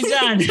 Kumusta kayo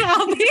dyan?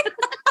 Grabe.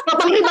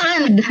 Tropang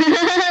reband.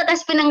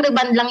 Tapos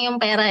pinang-reband lang yung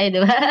pera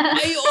di ba?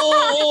 Ay,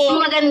 oo.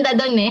 Yung maganda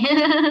doon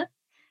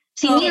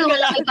Si Neil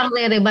wala ipang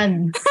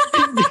re-reband.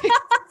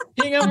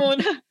 Hinga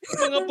muna.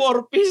 Mga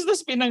 4-piece,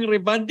 tapos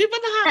pinang-reband. Di ba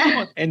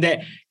nakakamot? Hindi.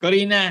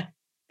 Corina,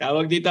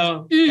 tawag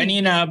dito.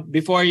 Kanina,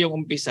 before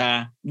yung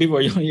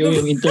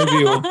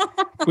interview,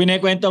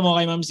 kwento mo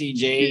kay Ma'am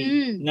CJ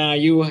na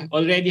you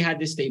already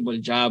had a stable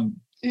job.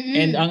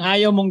 And ang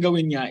ayaw mong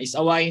gawin niya is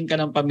awayin ka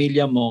ng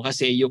pamilya mo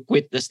kasi you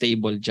quit the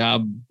stable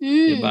job.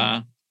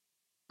 Diba?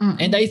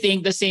 And I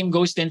think the same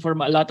goes then for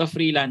a lot of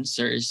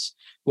freelancers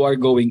who are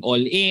going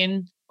all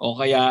in o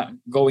kaya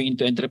going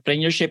into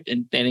entrepreneurship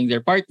and telling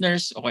their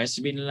partners o kaya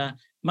sabihin nila,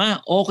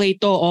 ma, okay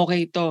to.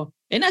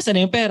 Eh, nasa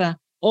na yung pera?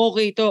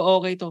 Okay to.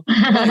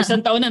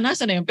 Isang taon na,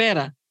 nasa na yung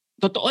pera?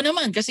 Totoo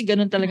naman kasi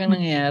ganun talagang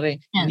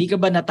nangyayari. Hindi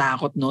ka ba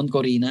natakot noon,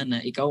 Corina,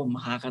 na ikaw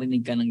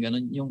makakarinig ka ng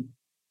ganun? Yung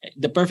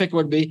the perfect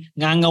word ba,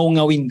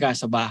 ngangaw-ngawin ka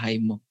sa bahay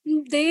mo?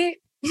 Hindi.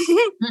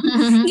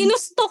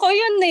 Ginusto ko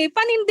yun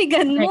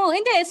panindigan mo.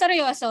 Hindi,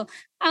 seryoso.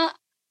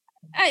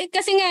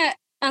 Kasi nga,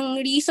 ang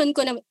reason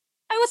ko na,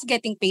 I was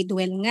getting paid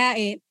well nga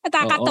At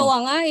nakakatawa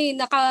nga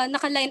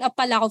naka-line up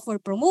pala ako for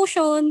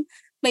promotion,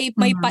 may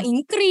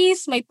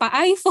pa-increase, may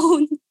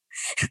pa-iPhone.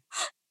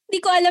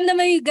 Di ko alam na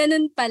may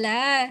ganun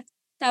pala.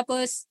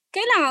 Tapos,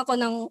 kailangan ko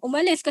nang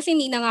umalis kasi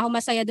hindi na nga ako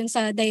masaya dun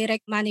sa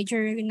direct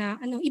manager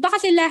na iba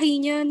kasi lahi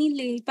niya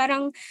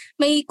parang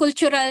may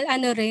cultural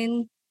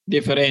rin.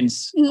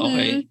 Difference.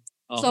 Okay.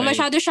 So,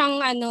 masyado siyang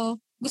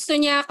gusto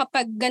niya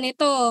kapag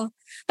ganito,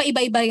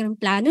 paiba-iba yung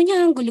plano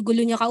niya,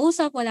 gulo-gulo niya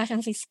kausap, wala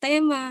siyang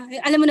sistema.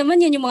 Alam mo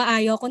naman yan yung mga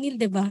ayaw ko, Neil,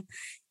 diba?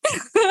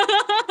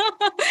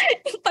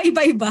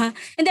 Paiba-iba.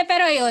 Hindi,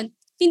 pero yun,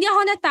 hindi ako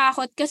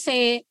natakot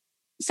kasi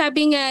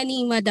sabi nga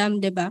ni Madam,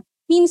 diba,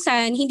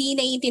 minsan hindi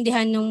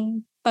naiintindihan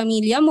ng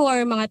pamilya mo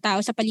or mga tao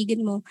sa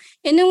paligid mo.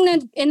 Nung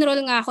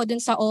nag-enroll nga ako dun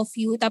sa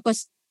OFU,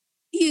 tapos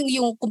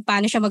yung kung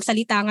paano siya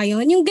magsalita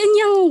ngayon, yung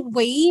ganyang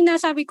way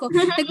na sabi ko,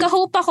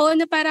 nagka-hope ako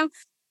na parang,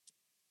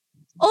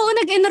 oo,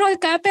 nag-enroll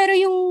ka, pero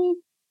yung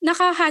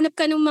nakahanap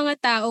ka ng mga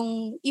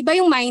taong iba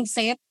yung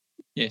mindset.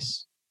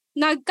 Yes.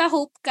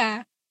 Nagka-hope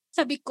ka.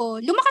 Sabi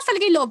ko, lumakas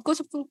talaga yung loob ko.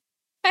 Sabi ko,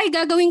 ay,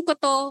 gagawin ko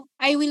to.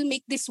 I will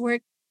make this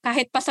work.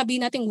 Kahit pa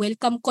sabihin natin,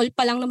 welcome call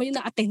pa lang naman yung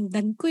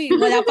na-attendan ko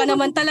Wala pa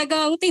naman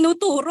talagang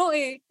tinuturo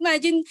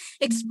Imagine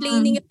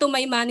explaining it to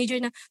my manager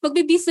na,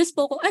 magbe-business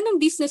po ko.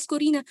 Anong business,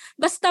 Corina?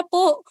 Basta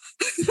po.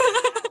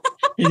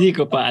 Hindi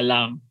ko pa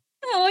alam.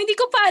 Oo, hindi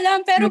ko pa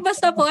alam. Pero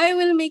basta po, I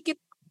will make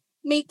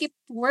it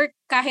work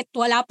kahit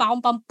wala pa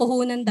akong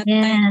pampuhunan that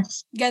time.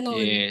 Ganon.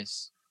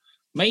 Yes.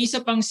 May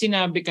isa pang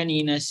sinabi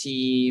kanina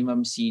si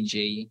Ma'am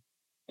CJ,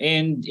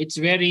 and it's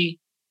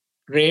very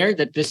rare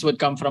that this would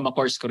come from a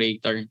course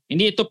creator.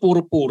 Hindi ito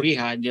puro puri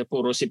hindi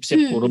puro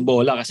sip-sip, puro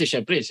bola kasi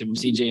syempre si Ma'am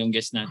CJ yung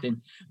guest natin.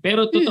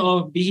 Pero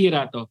totoo,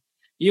 bihira to.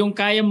 Yung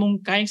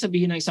kayang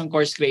sabihin ng isang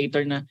course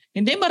creator na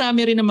hindi,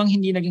 marami rin namang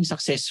hindi naging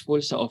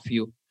successful sa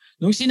OFU.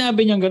 Nung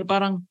sinabi niya gano'n,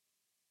 parang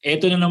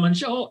eto na naman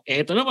siya,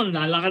 eto naman,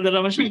 lalakad na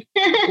naman siya.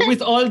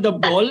 With all the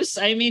balls,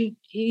 I mean,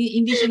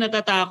 hindi siya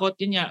natatakot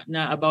yun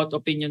na about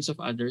opinions of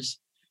others.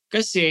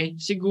 Kasi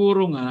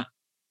siguro nga,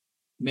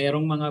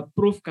 merong mga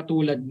proof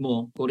katulad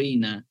mo,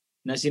 Corina,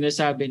 na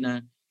sinasabi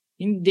na,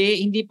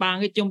 hindi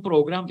pangit yung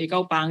program,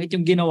 ikaw pangit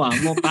yung ginawa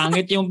mo,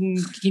 pangit yung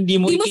hindi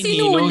mo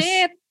ikinilos.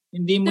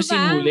 Hindi mo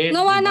sinulit.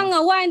 Ngawa ng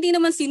ngawa, hindi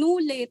naman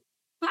sinulit.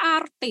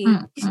 Maarte.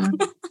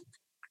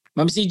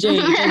 Ma'am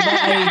CJ,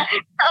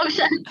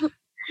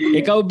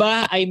 ikaw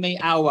ba ay may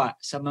awa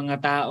sa mga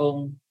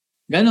taong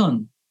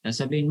ganon?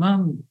 Sasabihin,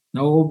 ma'am,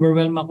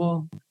 na-overwhelm ako.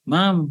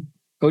 Ma'am,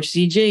 Coach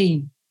CJ,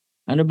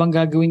 ano bang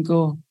gagawin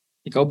ko?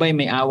 Ikaw ba ay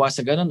may awa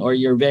sa ganon or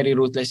you're very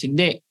ruthless?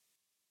 Hindi.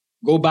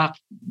 Go back,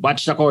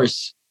 watch the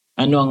course.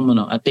 Ano ang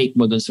take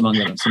mo doon sa mga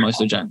ganon, sa mga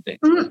estudyante?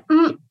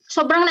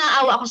 Sobrang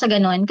naaawa ako sa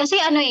ganon. Kasi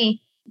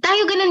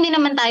tayo ganon din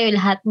naman tayo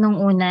lahat nung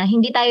una.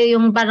 Hindi tayo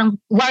yung parang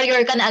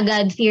warrior ka na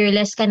agad,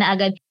 fearless ka na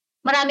agad.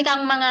 Marami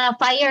kang mga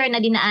fire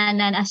na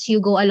dinaanan as you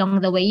go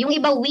along the way. Yung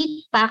iba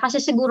weak pa kasi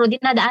siguro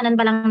dinadaanan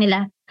pa lang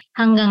nila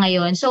hanggang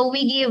ngayon. So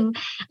we give,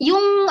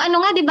 yung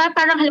di ba,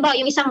 parang halimbawa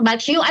yung isang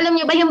batch, yung alam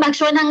niyo ba yung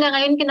batch 1 hanggang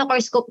ngayon,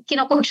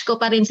 kino-coach ko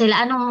pa rin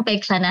sila. Anong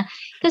peksa na?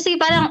 Kasi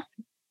parang,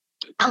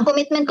 ang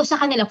commitment ko sa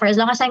kanila for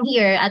as long as I'm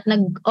here at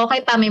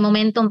okay pa, may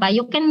momentum pa,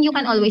 you can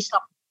always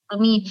talk to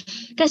me.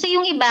 Kasi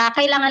yung iba,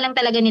 kailangan lang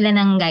talaga nila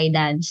ng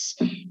guidance.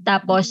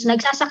 Tapos,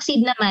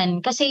 nagsasucceed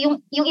naman. Kasi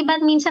yung iba,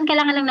 minsan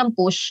kailangan lang ng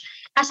push.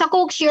 As a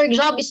coach, your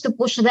job is to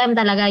push them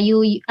talaga.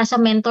 You as a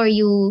mentor,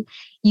 you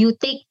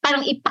take,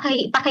 parang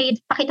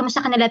ipakita mo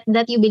sa kanila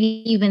that you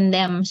believe in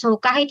them. So,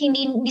 kahit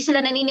hindi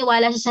sila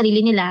naniniwala sa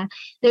sarili nila,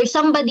 there's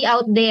somebody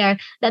out there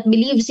that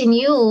believes in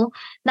you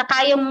na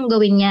kaya mong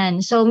gawin yan.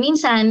 So,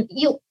 minsan,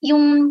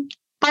 yung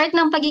part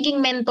ng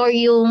pagiging mentor,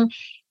 yung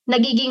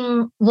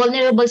nagiging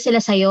vulnerable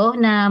sila sa'yo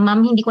na,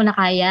 ma'am, hindi ko na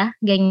kaya,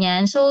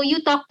 ganyan. So,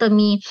 you talk to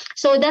me.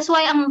 So, that's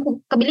why ang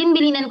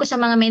kabilin-bilinan ko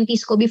sa mga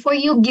mentees ko, before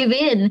you give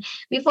in,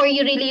 before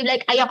you really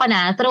like, ayoko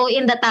na, throw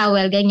in the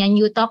towel, ganyan,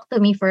 you talk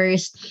to me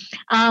first.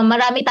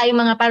 Marami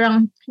tayong mga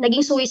parang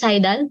naging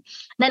suicidal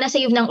na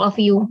nasave ng off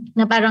you,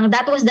 na parang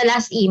that was the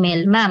last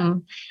email,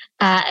 ma'am.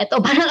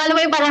 Ito, parang alam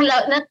mo yung parang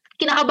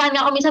kinakabahan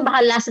nga ako minsan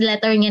baka last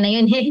letter niya na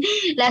yun,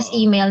 last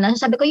email na.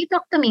 Sabi ko, you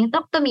talk to me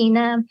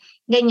na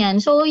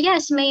ganyan. So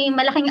yes, may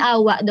malaking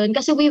awa doon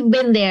kasi we've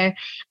been there.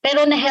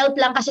 Pero na-help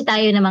lang kasi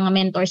tayo ng mga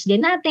mentors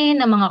din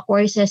natin, ng mga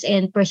courses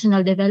and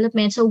personal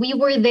development. So we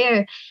were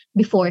there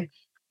before.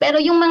 Pero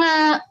yung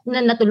mga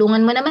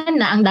natulungan mo naman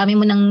na, ang dami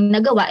mo nang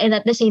nagawa and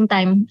at the same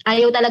time,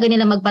 ayaw talaga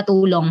nila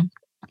magpatulong.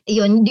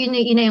 Yun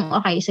na yung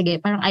okay, sige,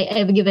 parang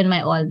I've given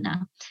my all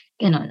na.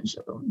 Ganon.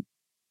 So,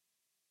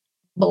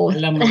 both.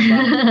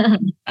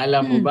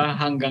 Alam mo ba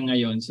hanggang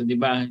ngayon, so 'di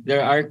ba,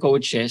 there are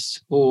coaches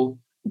who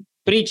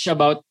preach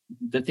about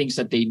the things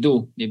that they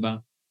do, 'di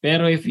ba?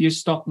 Pero if you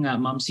stalk nga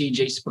Ma'am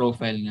CJ's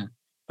profile nga,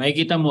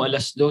 makikita mo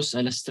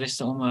 2:00, 3:00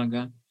 sa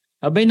umaga.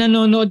 Abay,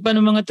 nanonood pa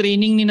ng mga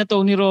training ni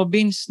Tony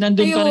Robbins.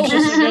 Nandun pa rin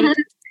siya sa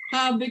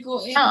sabi ko,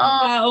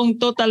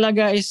 taong to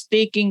talaga is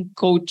taking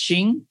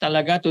coaching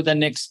talaga to the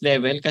next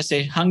level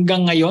kasi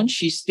hanggang ngayon,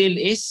 she still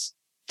is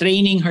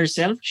training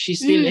herself. She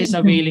still is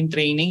availing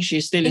training.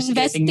 She still is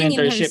getting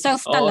mentorship.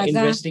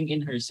 Investing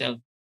in herself.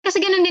 Kasi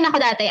ganun din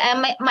ako dati.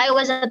 I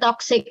was a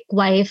toxic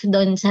wife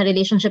doon sa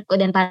relationship ko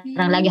din.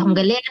 Parang lagi akong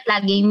galit,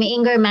 lagi may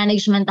anger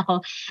management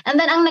ako. And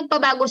then ang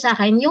nagpabago sa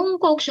akin,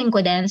 yung coaching ko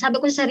din. Sabi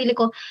ko sa sarili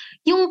ko,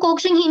 yung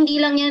coaching hindi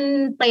lang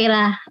yan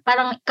pera.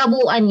 Parang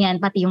kabuuan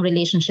yan, pati yung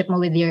relationship mo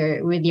with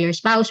your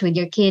spouse, with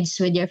your kids,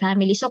 with your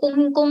family. So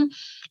kung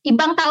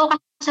ibang tao ka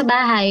sa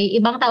bahay,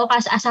 ibang tao ka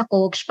as a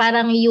coach,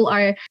 parang you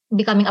are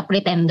becoming a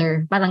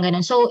pretender. Parang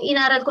ganun. So,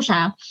 inaral ko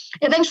siya.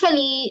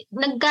 Eventually,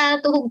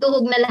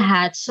 nagkatuhog-tuhog na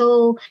lahat.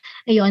 So,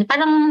 ayun,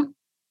 parang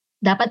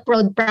dapat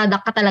product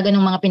ka talaga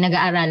ng mga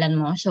pinag-aaralan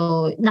mo.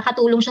 So,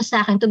 nakatulong siya sa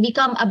akin to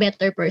become a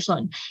better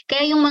person.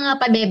 Kaya yung mga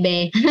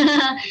pabebe,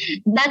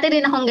 dati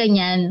rin akong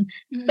ganyan.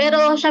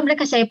 Pero, syempre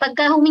kasi,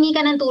 pagka humingi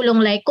ka ng tulong,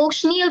 like,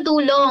 Coach Neil,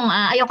 tulong,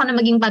 ayoko na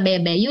maging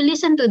pabebe, you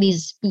listen to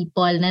these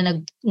people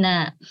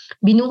na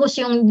binuhos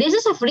yung, this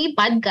is a free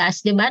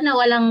podcast, di ba? Na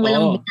walang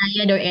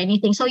binayad or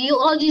anything. So, you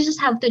all just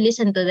have to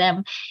listen to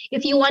them.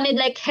 If you wanted,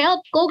 like,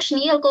 help, Coach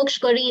Neil,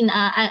 Coach Corinne,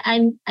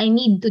 I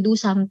need to do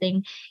something.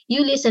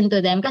 You listen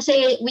to them. Kasi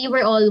we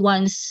were all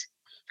once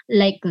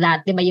like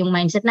that, di ba, yung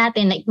mindset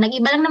natin.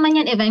 Nag-iba lang naman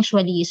yan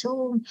eventually.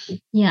 So,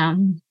 yeah.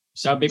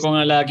 Sabi ko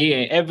nga lagi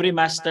every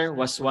master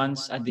was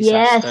once a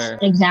disaster.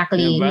 Yes,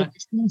 exactly. Diba?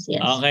 Yes.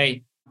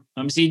 Okay.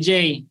 Ma'am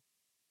CJ,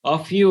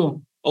 off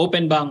you.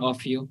 Open ba ang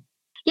off you?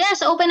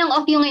 Yes, open ang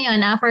off you ngayon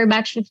for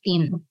batch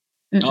 15.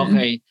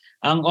 Okay.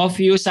 Ang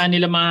off you, saan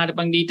nila mahanap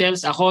ang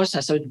details? Ako,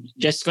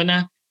 suggest ko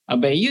na,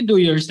 abay, you do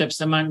your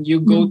steps naman.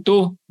 You go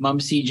to Ma'am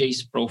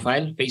CJ's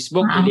profile,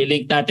 Facebook.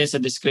 Ililink natin sa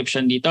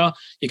description dito.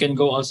 You can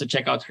go also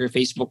check out her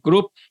Facebook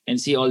group and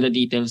see all the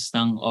details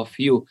ng of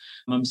you.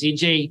 Ma'am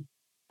CJ,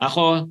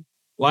 ako,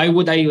 why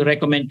would I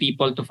recommend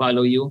people to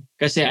follow you?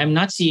 Kasi I'm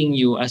not seeing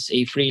you as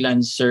a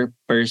freelancer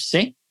per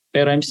se,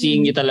 pero I'm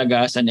seeing you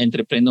talaga as an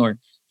entrepreneur.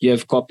 You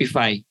have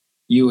Copify.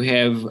 You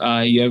have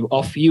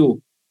off you.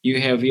 You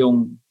have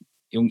yung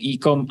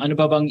e-com. Ano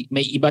ba bang,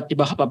 may iba't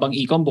iba ka pa bang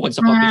e-com bukod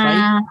sa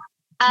Copify?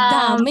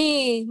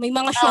 Dami. May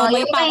mga show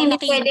may pa ako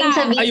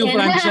nakita. Yung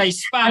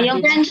franchise pa.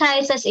 Yung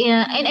franchises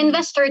and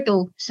investor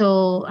too.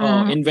 So,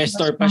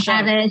 investor pa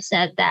siya.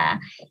 At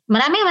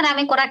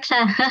maraming correct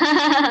siya.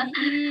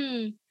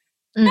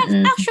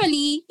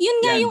 Actually, yun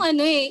nga yung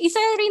isa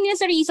rin yan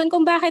sa reason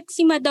kung bakit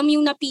si Madam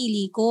yung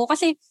napili ko.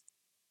 Kasi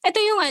ito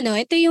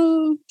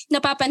yung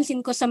napapansin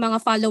ko sa mga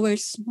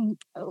followers.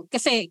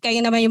 Kasi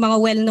kayo naman yung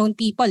mga well-known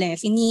people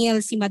si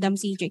Neil, si Madam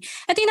CJ.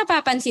 Ito yung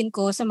napapansin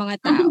ko sa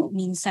mga tao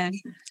minsan.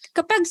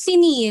 Kapag si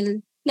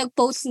Neil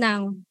nag-post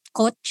ng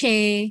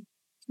kotse,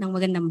 ng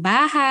magandang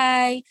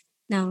bahay,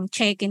 ng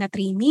cheque na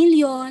 3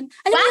 million,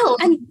 alam mo,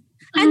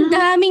 ang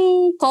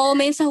daming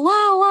comments sa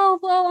wow,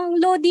 ang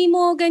lodi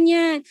mo,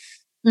 ganyan.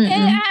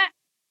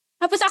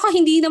 Tapos ako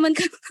hindi naman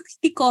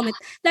comment.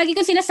 Lagi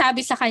kong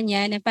sinasabi sa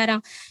kanya na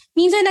parang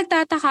minsan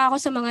nagtataka ako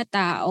sa mga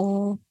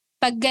tao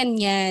pag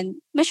ganyan.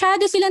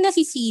 Masyado sila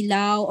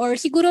nasisilaw or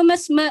siguro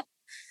mas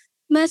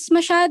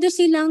masyado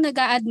silang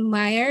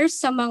nag-a-admire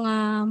sa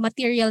mga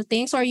material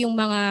things or yung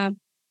mga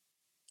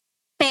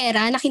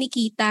pera na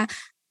kinikita.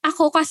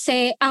 Ako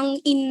kasi ang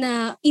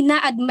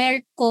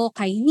ina-admire ko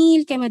kay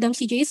Neil, kay Madam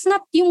CJ, it's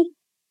not yung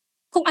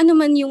kung ano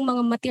man yung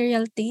mga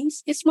material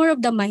things. It's more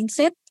of the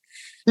mindset.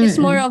 It's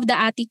more of the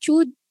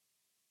attitude.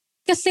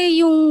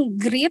 Kasi yung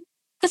grit,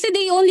 kasi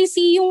they only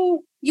see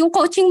yung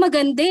coaching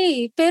maganda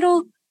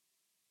Pero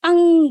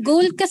ang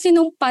goal kasi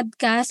ng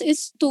podcast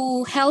is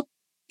to help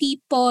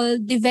people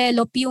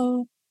develop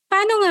yung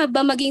paano nga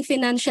ba maging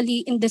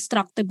financially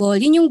indestructible.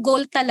 Yun yung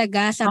goal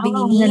talaga, sabi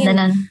ni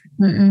Neil.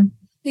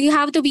 You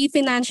have to be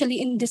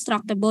financially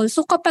indestructible.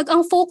 So kapag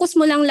ang focus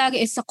mo lang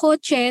lagi is sa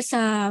kotse,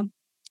 sa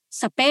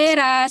sa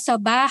pera, sa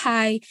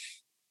bahay,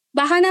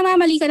 baka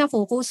namamali ka ng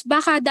focus.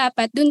 Baka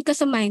dapat dun ka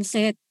sa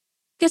mindset.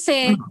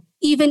 Kasi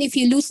even if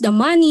you lose the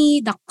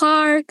money, the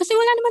car, kasi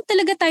wala naman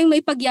talaga tayong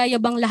may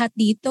pagyayabang lahat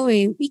dito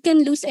eh. We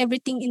can lose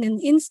everything in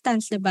an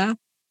instance, diba?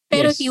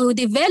 Pero if you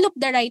develop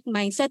the right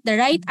mindset, the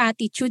right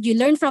attitude, you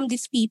learn from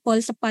these people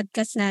sa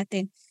podcast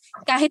natin.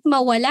 Kahit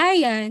mawala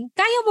yan,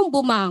 kaya mong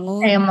bumangon.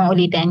 Kaya mong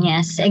ulitin,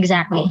 yes.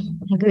 Exactly.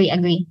 Agree.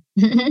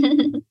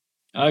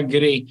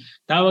 Agree.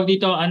 Tawag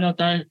dito,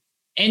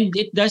 and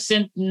it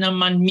doesn't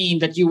naman mean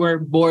that you were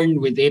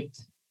born with it.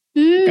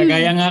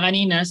 Kagaya nga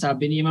kanina,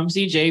 sabi ni Ma'am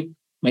CJ,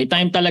 may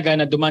time talaga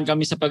na duman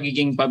kami sa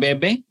pagiging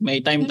pabebe. May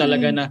time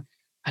talaga na,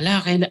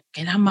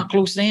 kailangan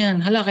ma-close na yan.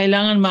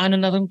 Kailangan maano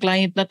na tong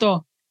client na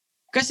to.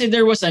 Kasi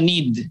there was a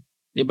need.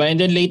 Diba? And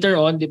then later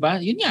on, diba?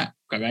 Yun nga,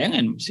 kagaya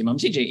nga si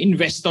Ma'am CJ,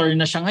 investor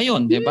na siya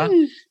ngayon. Diba?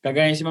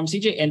 Kagaya si Ma'am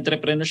CJ,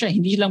 entrepreneur siya.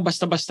 Hindi lang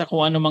basta-basta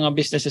kung ano mga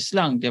businesses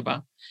lang. Diba?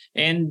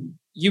 And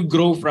you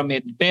grow from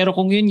it. Pero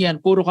kung yun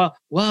yan, puro ka,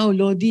 wow,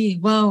 Lodi,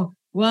 wow.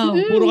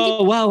 Puro ka,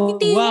 wow.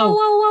 Hindi,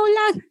 wow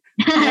lang.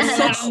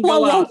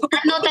 Wow.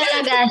 Ano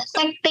talaga,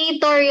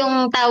 spectator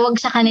yung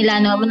tawag sa kanila,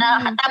 no?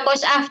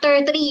 Tapos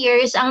after 3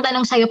 years, ang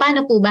tanong sa'yo,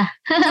 paano po ba?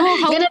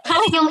 Ganun pa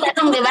rin yung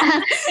tanong, di ba?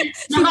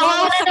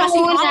 Nakawala na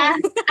muna.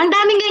 Ang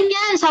daming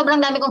ganyan.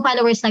 Sobrang dami kong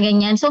followers na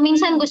ganyan. So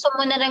minsan gusto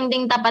mo na rin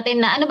ding tapatin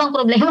na, ano bang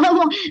problema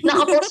mo?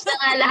 Nakapost na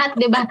nga lahat,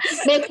 di ba?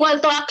 May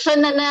call to action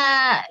na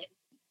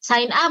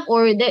sign up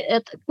or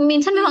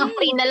minsan may mga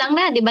free na lang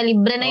na, di ba?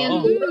 Libre na yun.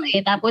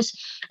 Tapos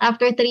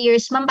after 3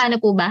 years, ma'am, paano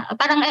po ba?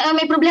 Parang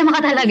may problema ka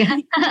talaga.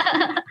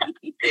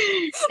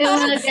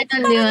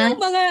 Yung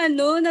mga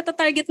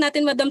natatarget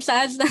natin, Madam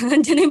Saz, na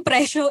nandiyan na yung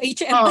presyo,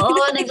 HM.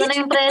 Oo, nandiyan na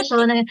yung presyo.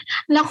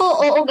 Naku,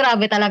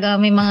 grabe talaga,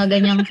 may mga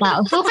ganyang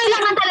tao. So,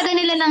 kailangan talaga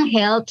nila ng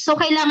help. So,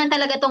 kailangan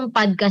talaga tong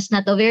podcast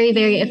na to. Very,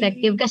 very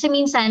effective. Kasi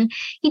minsan,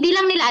 hindi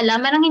lang nila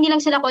alam, parang hindi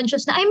lang sila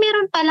conscious na,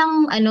 meron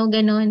palang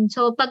ganun.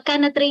 So, pagka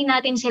na-train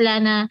natin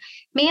sila na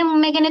may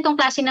ganitong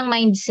klase ng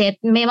mindset,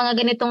 may mga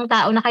ganitong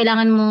tao na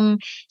kailangan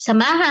mong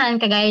samahan,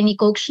 kagaya ni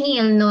Coach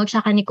Neil, no,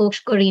 tsaka ni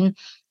Coach Corinne,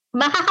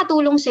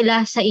 makakatulong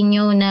sila sa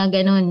inyo na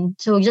ganun.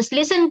 So just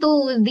listen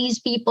to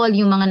these people,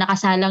 yung mga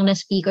nakasalang na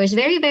speakers.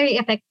 Very, very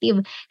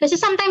effective. Kasi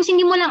sometimes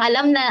hindi mo lang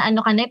alam na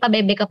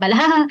pabebe ka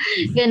pala.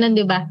 Ganun,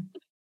 di ba?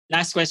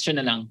 Last question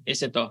na lang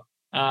is ito.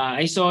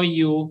 I saw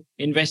you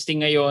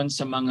investing ngayon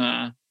sa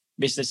mga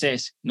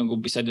businesses. Nung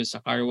umpisa doon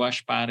sa car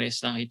wash,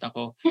 Pares, nakita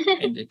ko.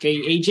 And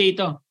kay AJ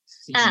to.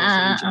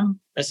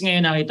 Tapos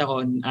ngayon nakita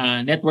ko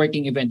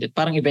networking event.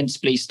 Parang events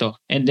place to.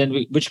 And then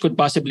which could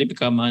possibly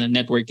become a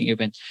networking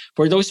event.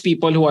 For those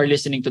people who are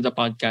listening to the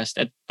podcast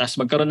at tas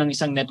magkaroon ng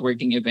isang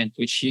networking event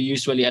which you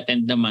usually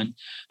attend naman,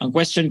 ang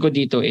question ko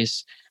dito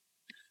is,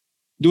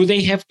 do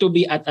they have to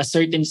be at a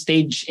certain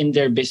stage in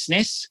their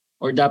business?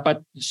 Or dapat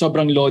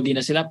sobrang lodi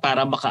na sila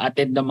para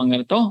maka-attend ng mga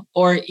ito?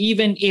 Or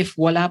even if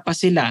wala pa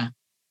sila,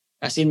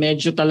 kasi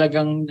medyo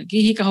talagang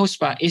hihikahos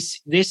pa, is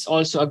this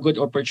also a good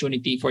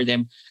opportunity for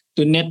them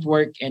to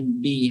network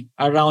and be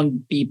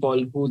around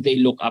people who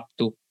they look up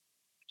to?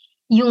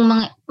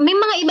 May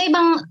mga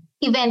iba-ibang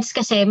events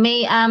kasi,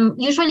 may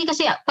usually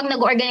kasi pag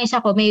nag-organize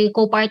ako, may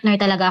co-partner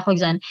talaga ako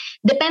dyan.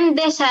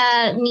 Depende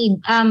sa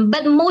need.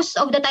 But most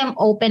of the time,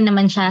 open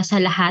naman siya sa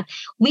lahat.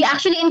 We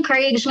actually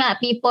encourage nga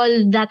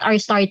people that are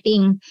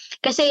starting.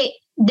 Kasi,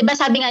 di ba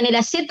sabi nga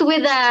nila, sit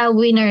with the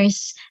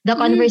winners. The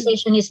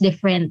conversation is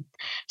different.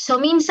 So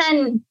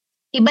minsan,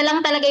 iba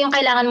lang talaga yung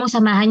kailangan mong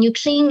samahan. You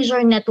change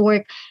your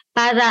network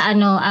para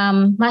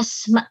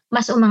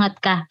mas umangat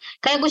ka.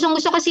 Kaya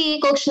gustong-gusto ko si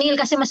Coach Neil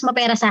kasi mas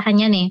mapera sa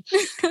akin yan eh.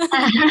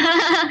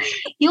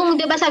 Yung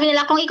 'di ba sabi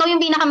nila, kung ikaw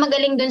yung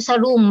pinakamagaling dun sa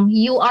room,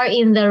 you are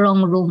in the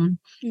wrong room.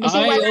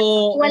 Kasi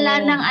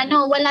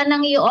wala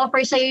nang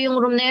i-offer sa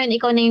yung room na yun,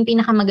 ikaw na yung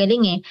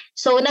pinakamagaling eh.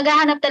 So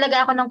naghahanap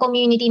talaga ako ng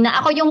community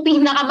na ako yung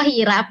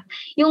pinakamahirap.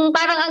 Yung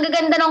parang ang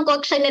gaganda ng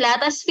coach nila,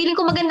 tapos feeling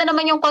ko maganda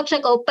naman yung coach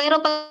ko,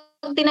 pero pag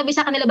tinabi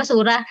sa kanila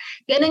basura.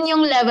 Ganon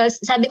yung levels.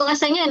 Sabi ko nga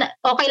sa inyo,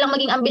 okay lang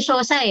maging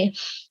ambisyosa eh.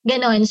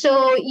 Ganon. So,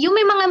 yung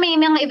may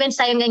mga events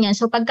tayong ganyan.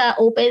 So, pagka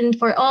open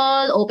for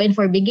all, open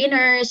for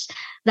beginners,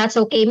 that's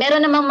okay.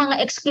 Meron namang mga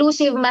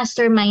exclusive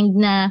mastermind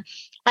na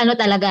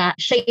talaga,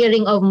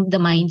 sharing of the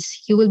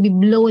minds. You will be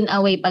blown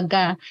away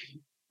pagka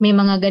may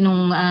mga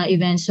ganong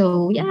events.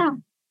 So, yeah.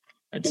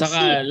 At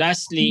saka,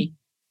 lastly,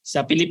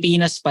 sa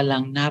Pilipinas pa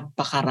lang,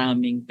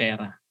 napakaraming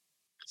pera.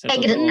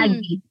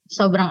 Agree.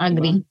 Sobrang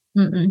agree.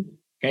 Mm-mm.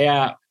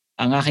 Kaya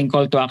ang aking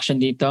call to action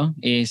dito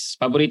is,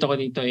 paborito ko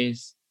dito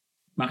is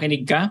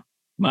makinig ka,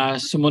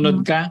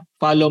 sumunod ka,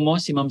 follow mo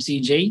si Ma'am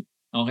CJ.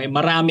 Okay,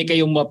 marami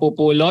kayong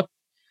mapupulot.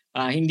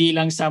 Hindi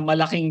lang sa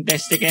malaking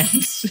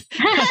testicles.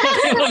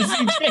 Ma'am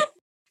CJ.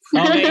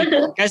 Okay,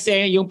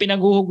 kasi yung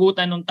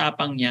pinaghuhugutan ng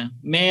tapang niya,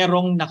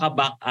 merong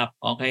naka-back up,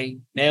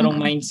 okay?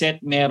 Merong mindset,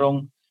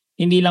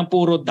 hindi lang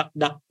puro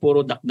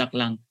dakdak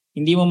lang.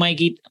 Hindi mo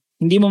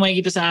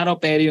makikita sa araw,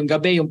 pero yung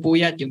gabi, yung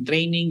puyat, yung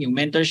training, yung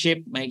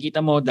mentorship,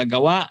 makikita mo,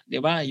 dagawa, di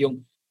ba?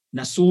 Yung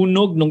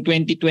nasunog nung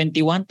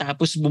 2021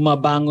 tapos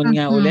bumabangon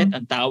nga ulit.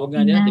 Ang tawag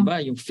nga nila, di ba?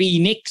 Yung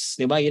Phoenix,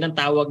 di ba? Yun ang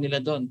tawag nila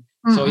doon.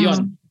 So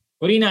yun.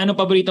 Corina, ano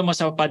paborito mo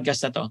sa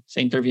podcast na to? Sa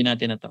interview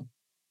natin na to?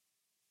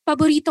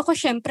 Paborito ko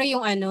syempre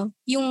yung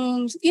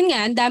yun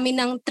nga, ang dami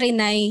ng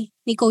trinay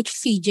ni Coach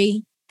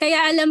CJ.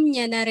 Kaya alam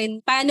niya na rin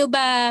paano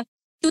ba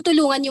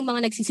tutulungan yung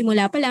mga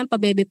nagsisimula pa lang,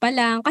 pabebe pa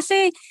lang.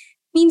 Kasi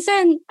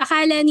minsan,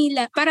 akala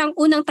nila, parang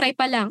unang try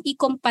pa lang,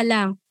 e-com pa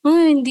lang.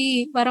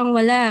 Hindi, parang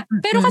wala.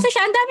 Pero kasi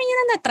siya, ang dami niya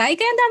na na-try,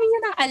 kaya ang dami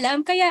niya nang alam.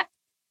 Kaya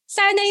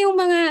sana yung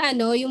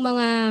mga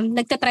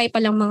nagtatry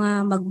pa lang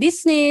mga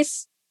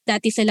mag-business,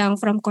 dati silang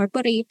from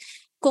corporate,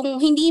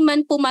 kung hindi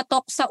man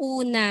pumatok sa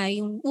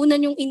yung una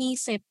yung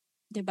inisip,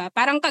 'di ba?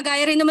 Parang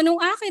kagaya rin naman ng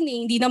akin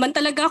Hindi naman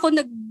talaga ako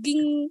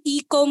naging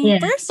e-com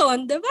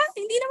person, 'di ba?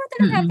 Hindi naman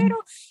talaga. Pero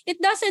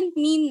it doesn't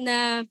mean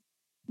na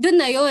doon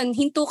na 'yon,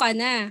 hinto ka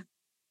na.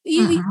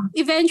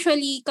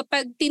 Eventually,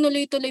 kapag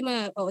tinuloy-tuloy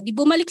mo, di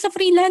bumalik sa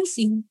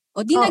freelancing.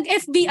 Di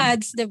nag-FB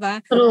ads, di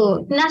ba?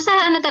 True.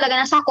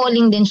 Nasa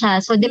calling din siya.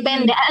 So,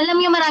 depende. Alam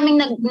niyo,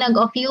 maraming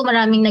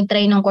maraming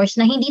nag-try ng course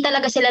na hindi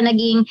talaga sila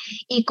naging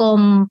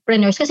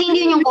e-compreneurs kasi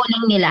hindi yun yung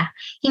calling nila.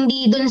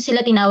 Hindi dun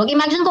sila tinawag.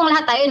 Imagine kung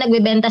lahat tayo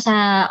nagbebenta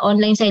sa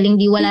online selling,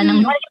 di wala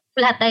nang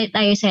lahat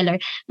tayo seller.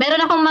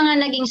 Meron akong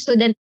mga naging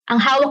student, ang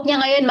hawak niya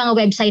ngayon mga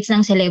websites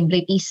ng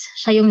celebrities.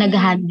 Siya yung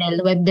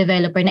nag-handle, web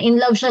developer. Na in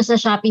love siya sa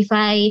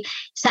Shopify.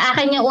 Sa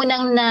akin niya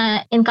unang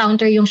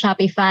na-encounter yung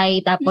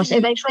Shopify. Tapos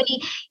eventually,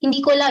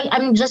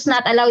 I'm just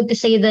not allowed to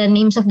say the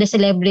names of the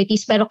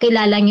celebrities, pero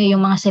kilala niyo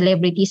yung mga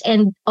celebrities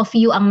and of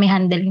you ang may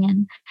handle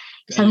niyan.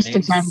 Isang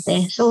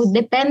estudyante. So,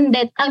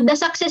 depende. The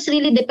success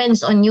really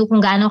depends on you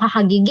kung gaano ka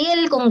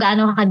kagigil, kung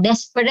gaano ka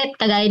desperate,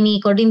 kagaya ni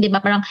Corinne, di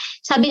ba? Parang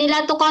sabi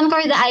nila, to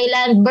conquer the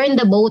island, burn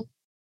the boat.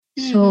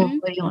 So,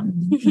 yun.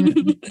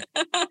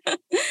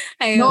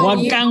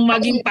 Huwag kang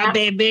maging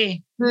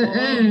pabebe.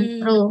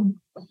 True.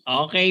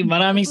 Okay,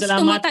 maraming salamat.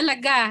 Gusto mo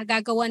talaga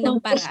gagawa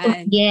ng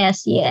paraan.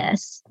 Yes.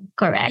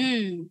 Correct.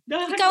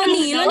 Ikaw,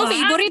 Neil, ano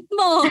favorite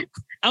mo?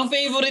 Ang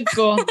favorite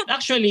ko,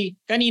 actually,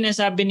 kanina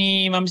sabi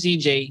ni Ma'am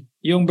CJ,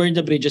 yung burn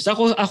the bridges.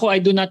 Ako, I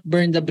do not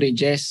burn the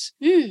bridges.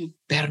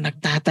 Pero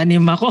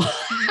nagtatanim ako.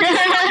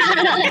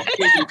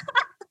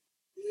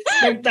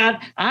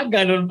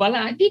 Ganun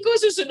pala. Hindi ko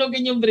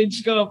susunugin yung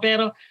bridge ko.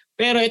 Pero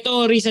ito,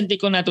 recently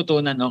ko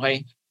natutunan,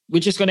 okay?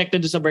 Which is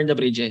connected to sa burn the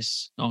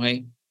bridges.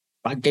 Okay?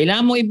 Pag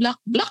kailangan mo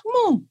i-block, block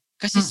mo.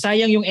 Kasi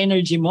sayang yung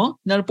energy mo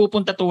na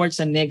pupunta towards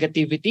sa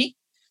negativity.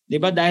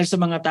 Diba? Dahil sa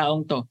mga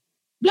taong to.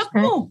 Block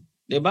mo.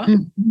 Diba?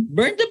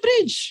 Burn the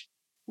bridge.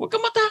 Huwag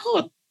kang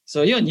matakot.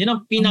 So yun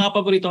ang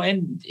pinaka-paborito.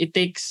 And it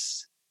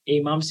takes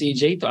a Ma'am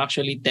CJ to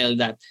actually tell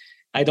that.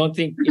 I don't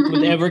think it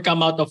would ever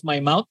come out of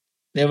my mouth.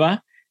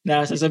 Diba?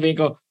 Na sasabihin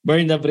ko,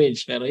 burn the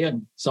bridge. Pero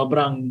yun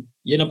ang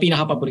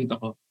pinaka-paborito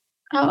ko.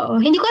 Oo.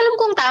 Hindi ko alam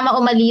kung tama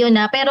o mali yun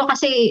pero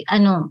kasi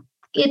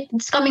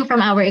it's coming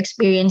from our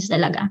experience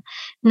talaga.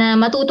 Na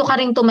matuto ka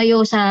rin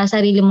tumayo sa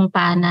sarili mong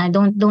pana.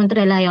 Don't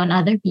rely on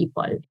other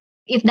people.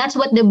 If that's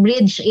what the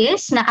bridge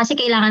is, na kasi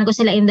kailangan ko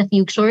sila in the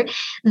future,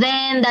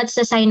 then that's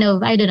a sign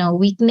of, I don't know,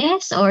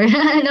 weakness or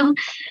I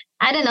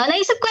don't know.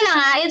 Naisip ko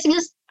lang it's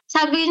just,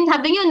 sabi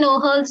niyo, no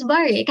holds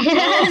bar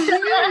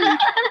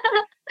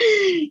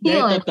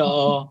Yun.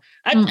 Totoo.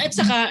 At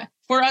saka,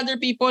 for other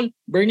people,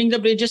 burning the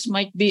bridges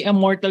might be a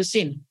mortal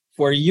sin.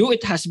 For you,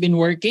 it has been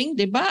working,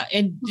 di ba?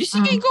 And this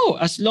can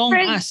go as long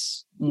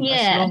as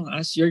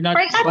you're not.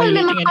 For example,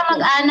 may mga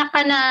kamag-anak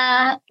ka na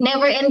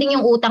never ending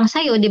yung utang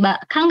sa'yo, di ba?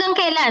 Hanggang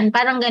kailan?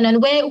 Parang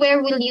ganun. Where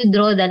will you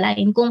draw the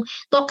line? Kung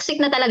toxic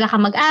na talaga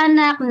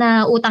kamag-anak,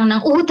 na utang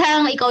ng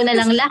utang, ikaw na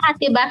lang lahat,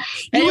 di ba?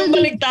 Yung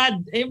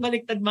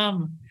baliktad,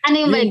 ma'am. Ano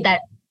yung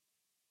baliktad?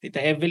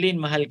 Tita Evelyn,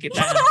 mahal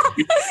kita.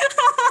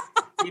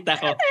 Kita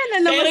ko.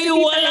 Pero yung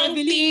walang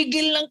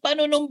tigil ng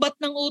panunumbat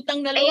ng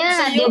utang na loob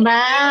sa'yo.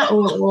 Diba?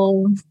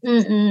 Oo.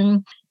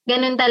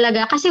 Ganun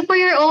talaga. Kasi for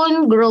your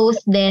own growth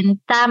din,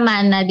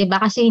 tama na,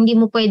 diba? Kasi hindi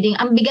mo pwedeng,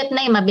 ang bigat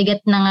na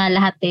mabigat na nga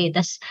lahat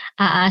tas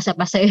aasa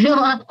pa sa'yo.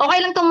 Okay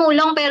lang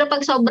tumulong, pero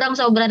pag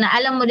sobrang-sobra na,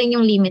 alam mo rin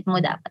yung limit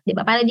mo dapat,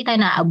 diba? Para di tayo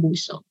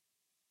naaabuso.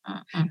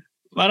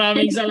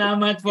 Maraming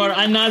salamat for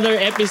another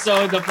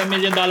episode of the $1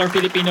 Million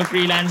Filipino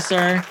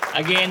Freelancer.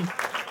 Again,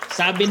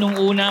 sabi nung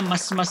una,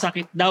 mas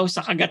masakit daw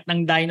sa kagat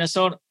ng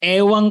dinosaur.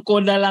 Ewan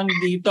ko na lang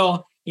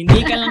dito.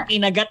 Hindi ka lang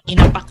kinagat,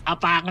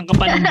 inapak-apakan ka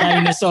pa ng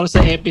dinosaur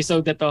sa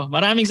episode na to.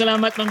 Maraming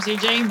salamat, Ma'am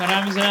CJ.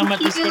 Maraming salamat,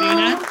 Miss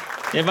Corina.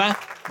 Diba?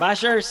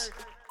 Bashers,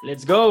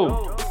 let's go!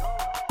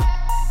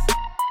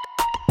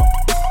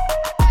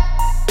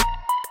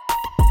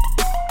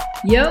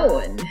 Yo!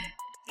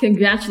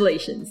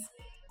 Congratulations!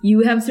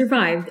 You have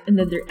survived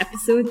another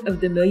episode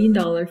of the $1 Million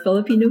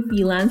Filipino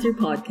Freelancer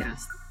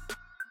podcast.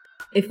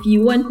 If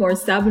you want more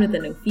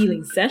Sabunutan ng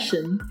Feeling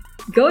session,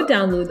 go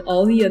download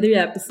all the other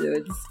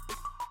episodes.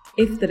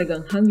 If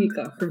talagang hungry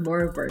ka for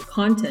more of our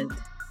content,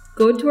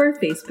 go to our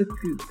Facebook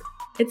group.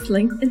 It's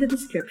linked in the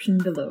description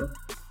below.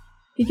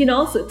 You can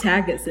also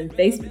tag us on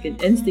Facebook and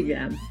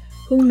Instagram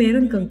kung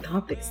meron kang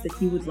topics that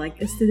you would like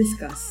us to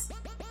discuss.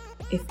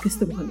 If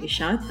gusto mo kang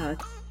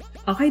i-shoutout,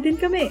 okay din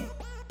kami.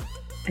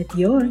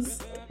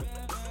 Adios!